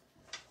 Bye-bye.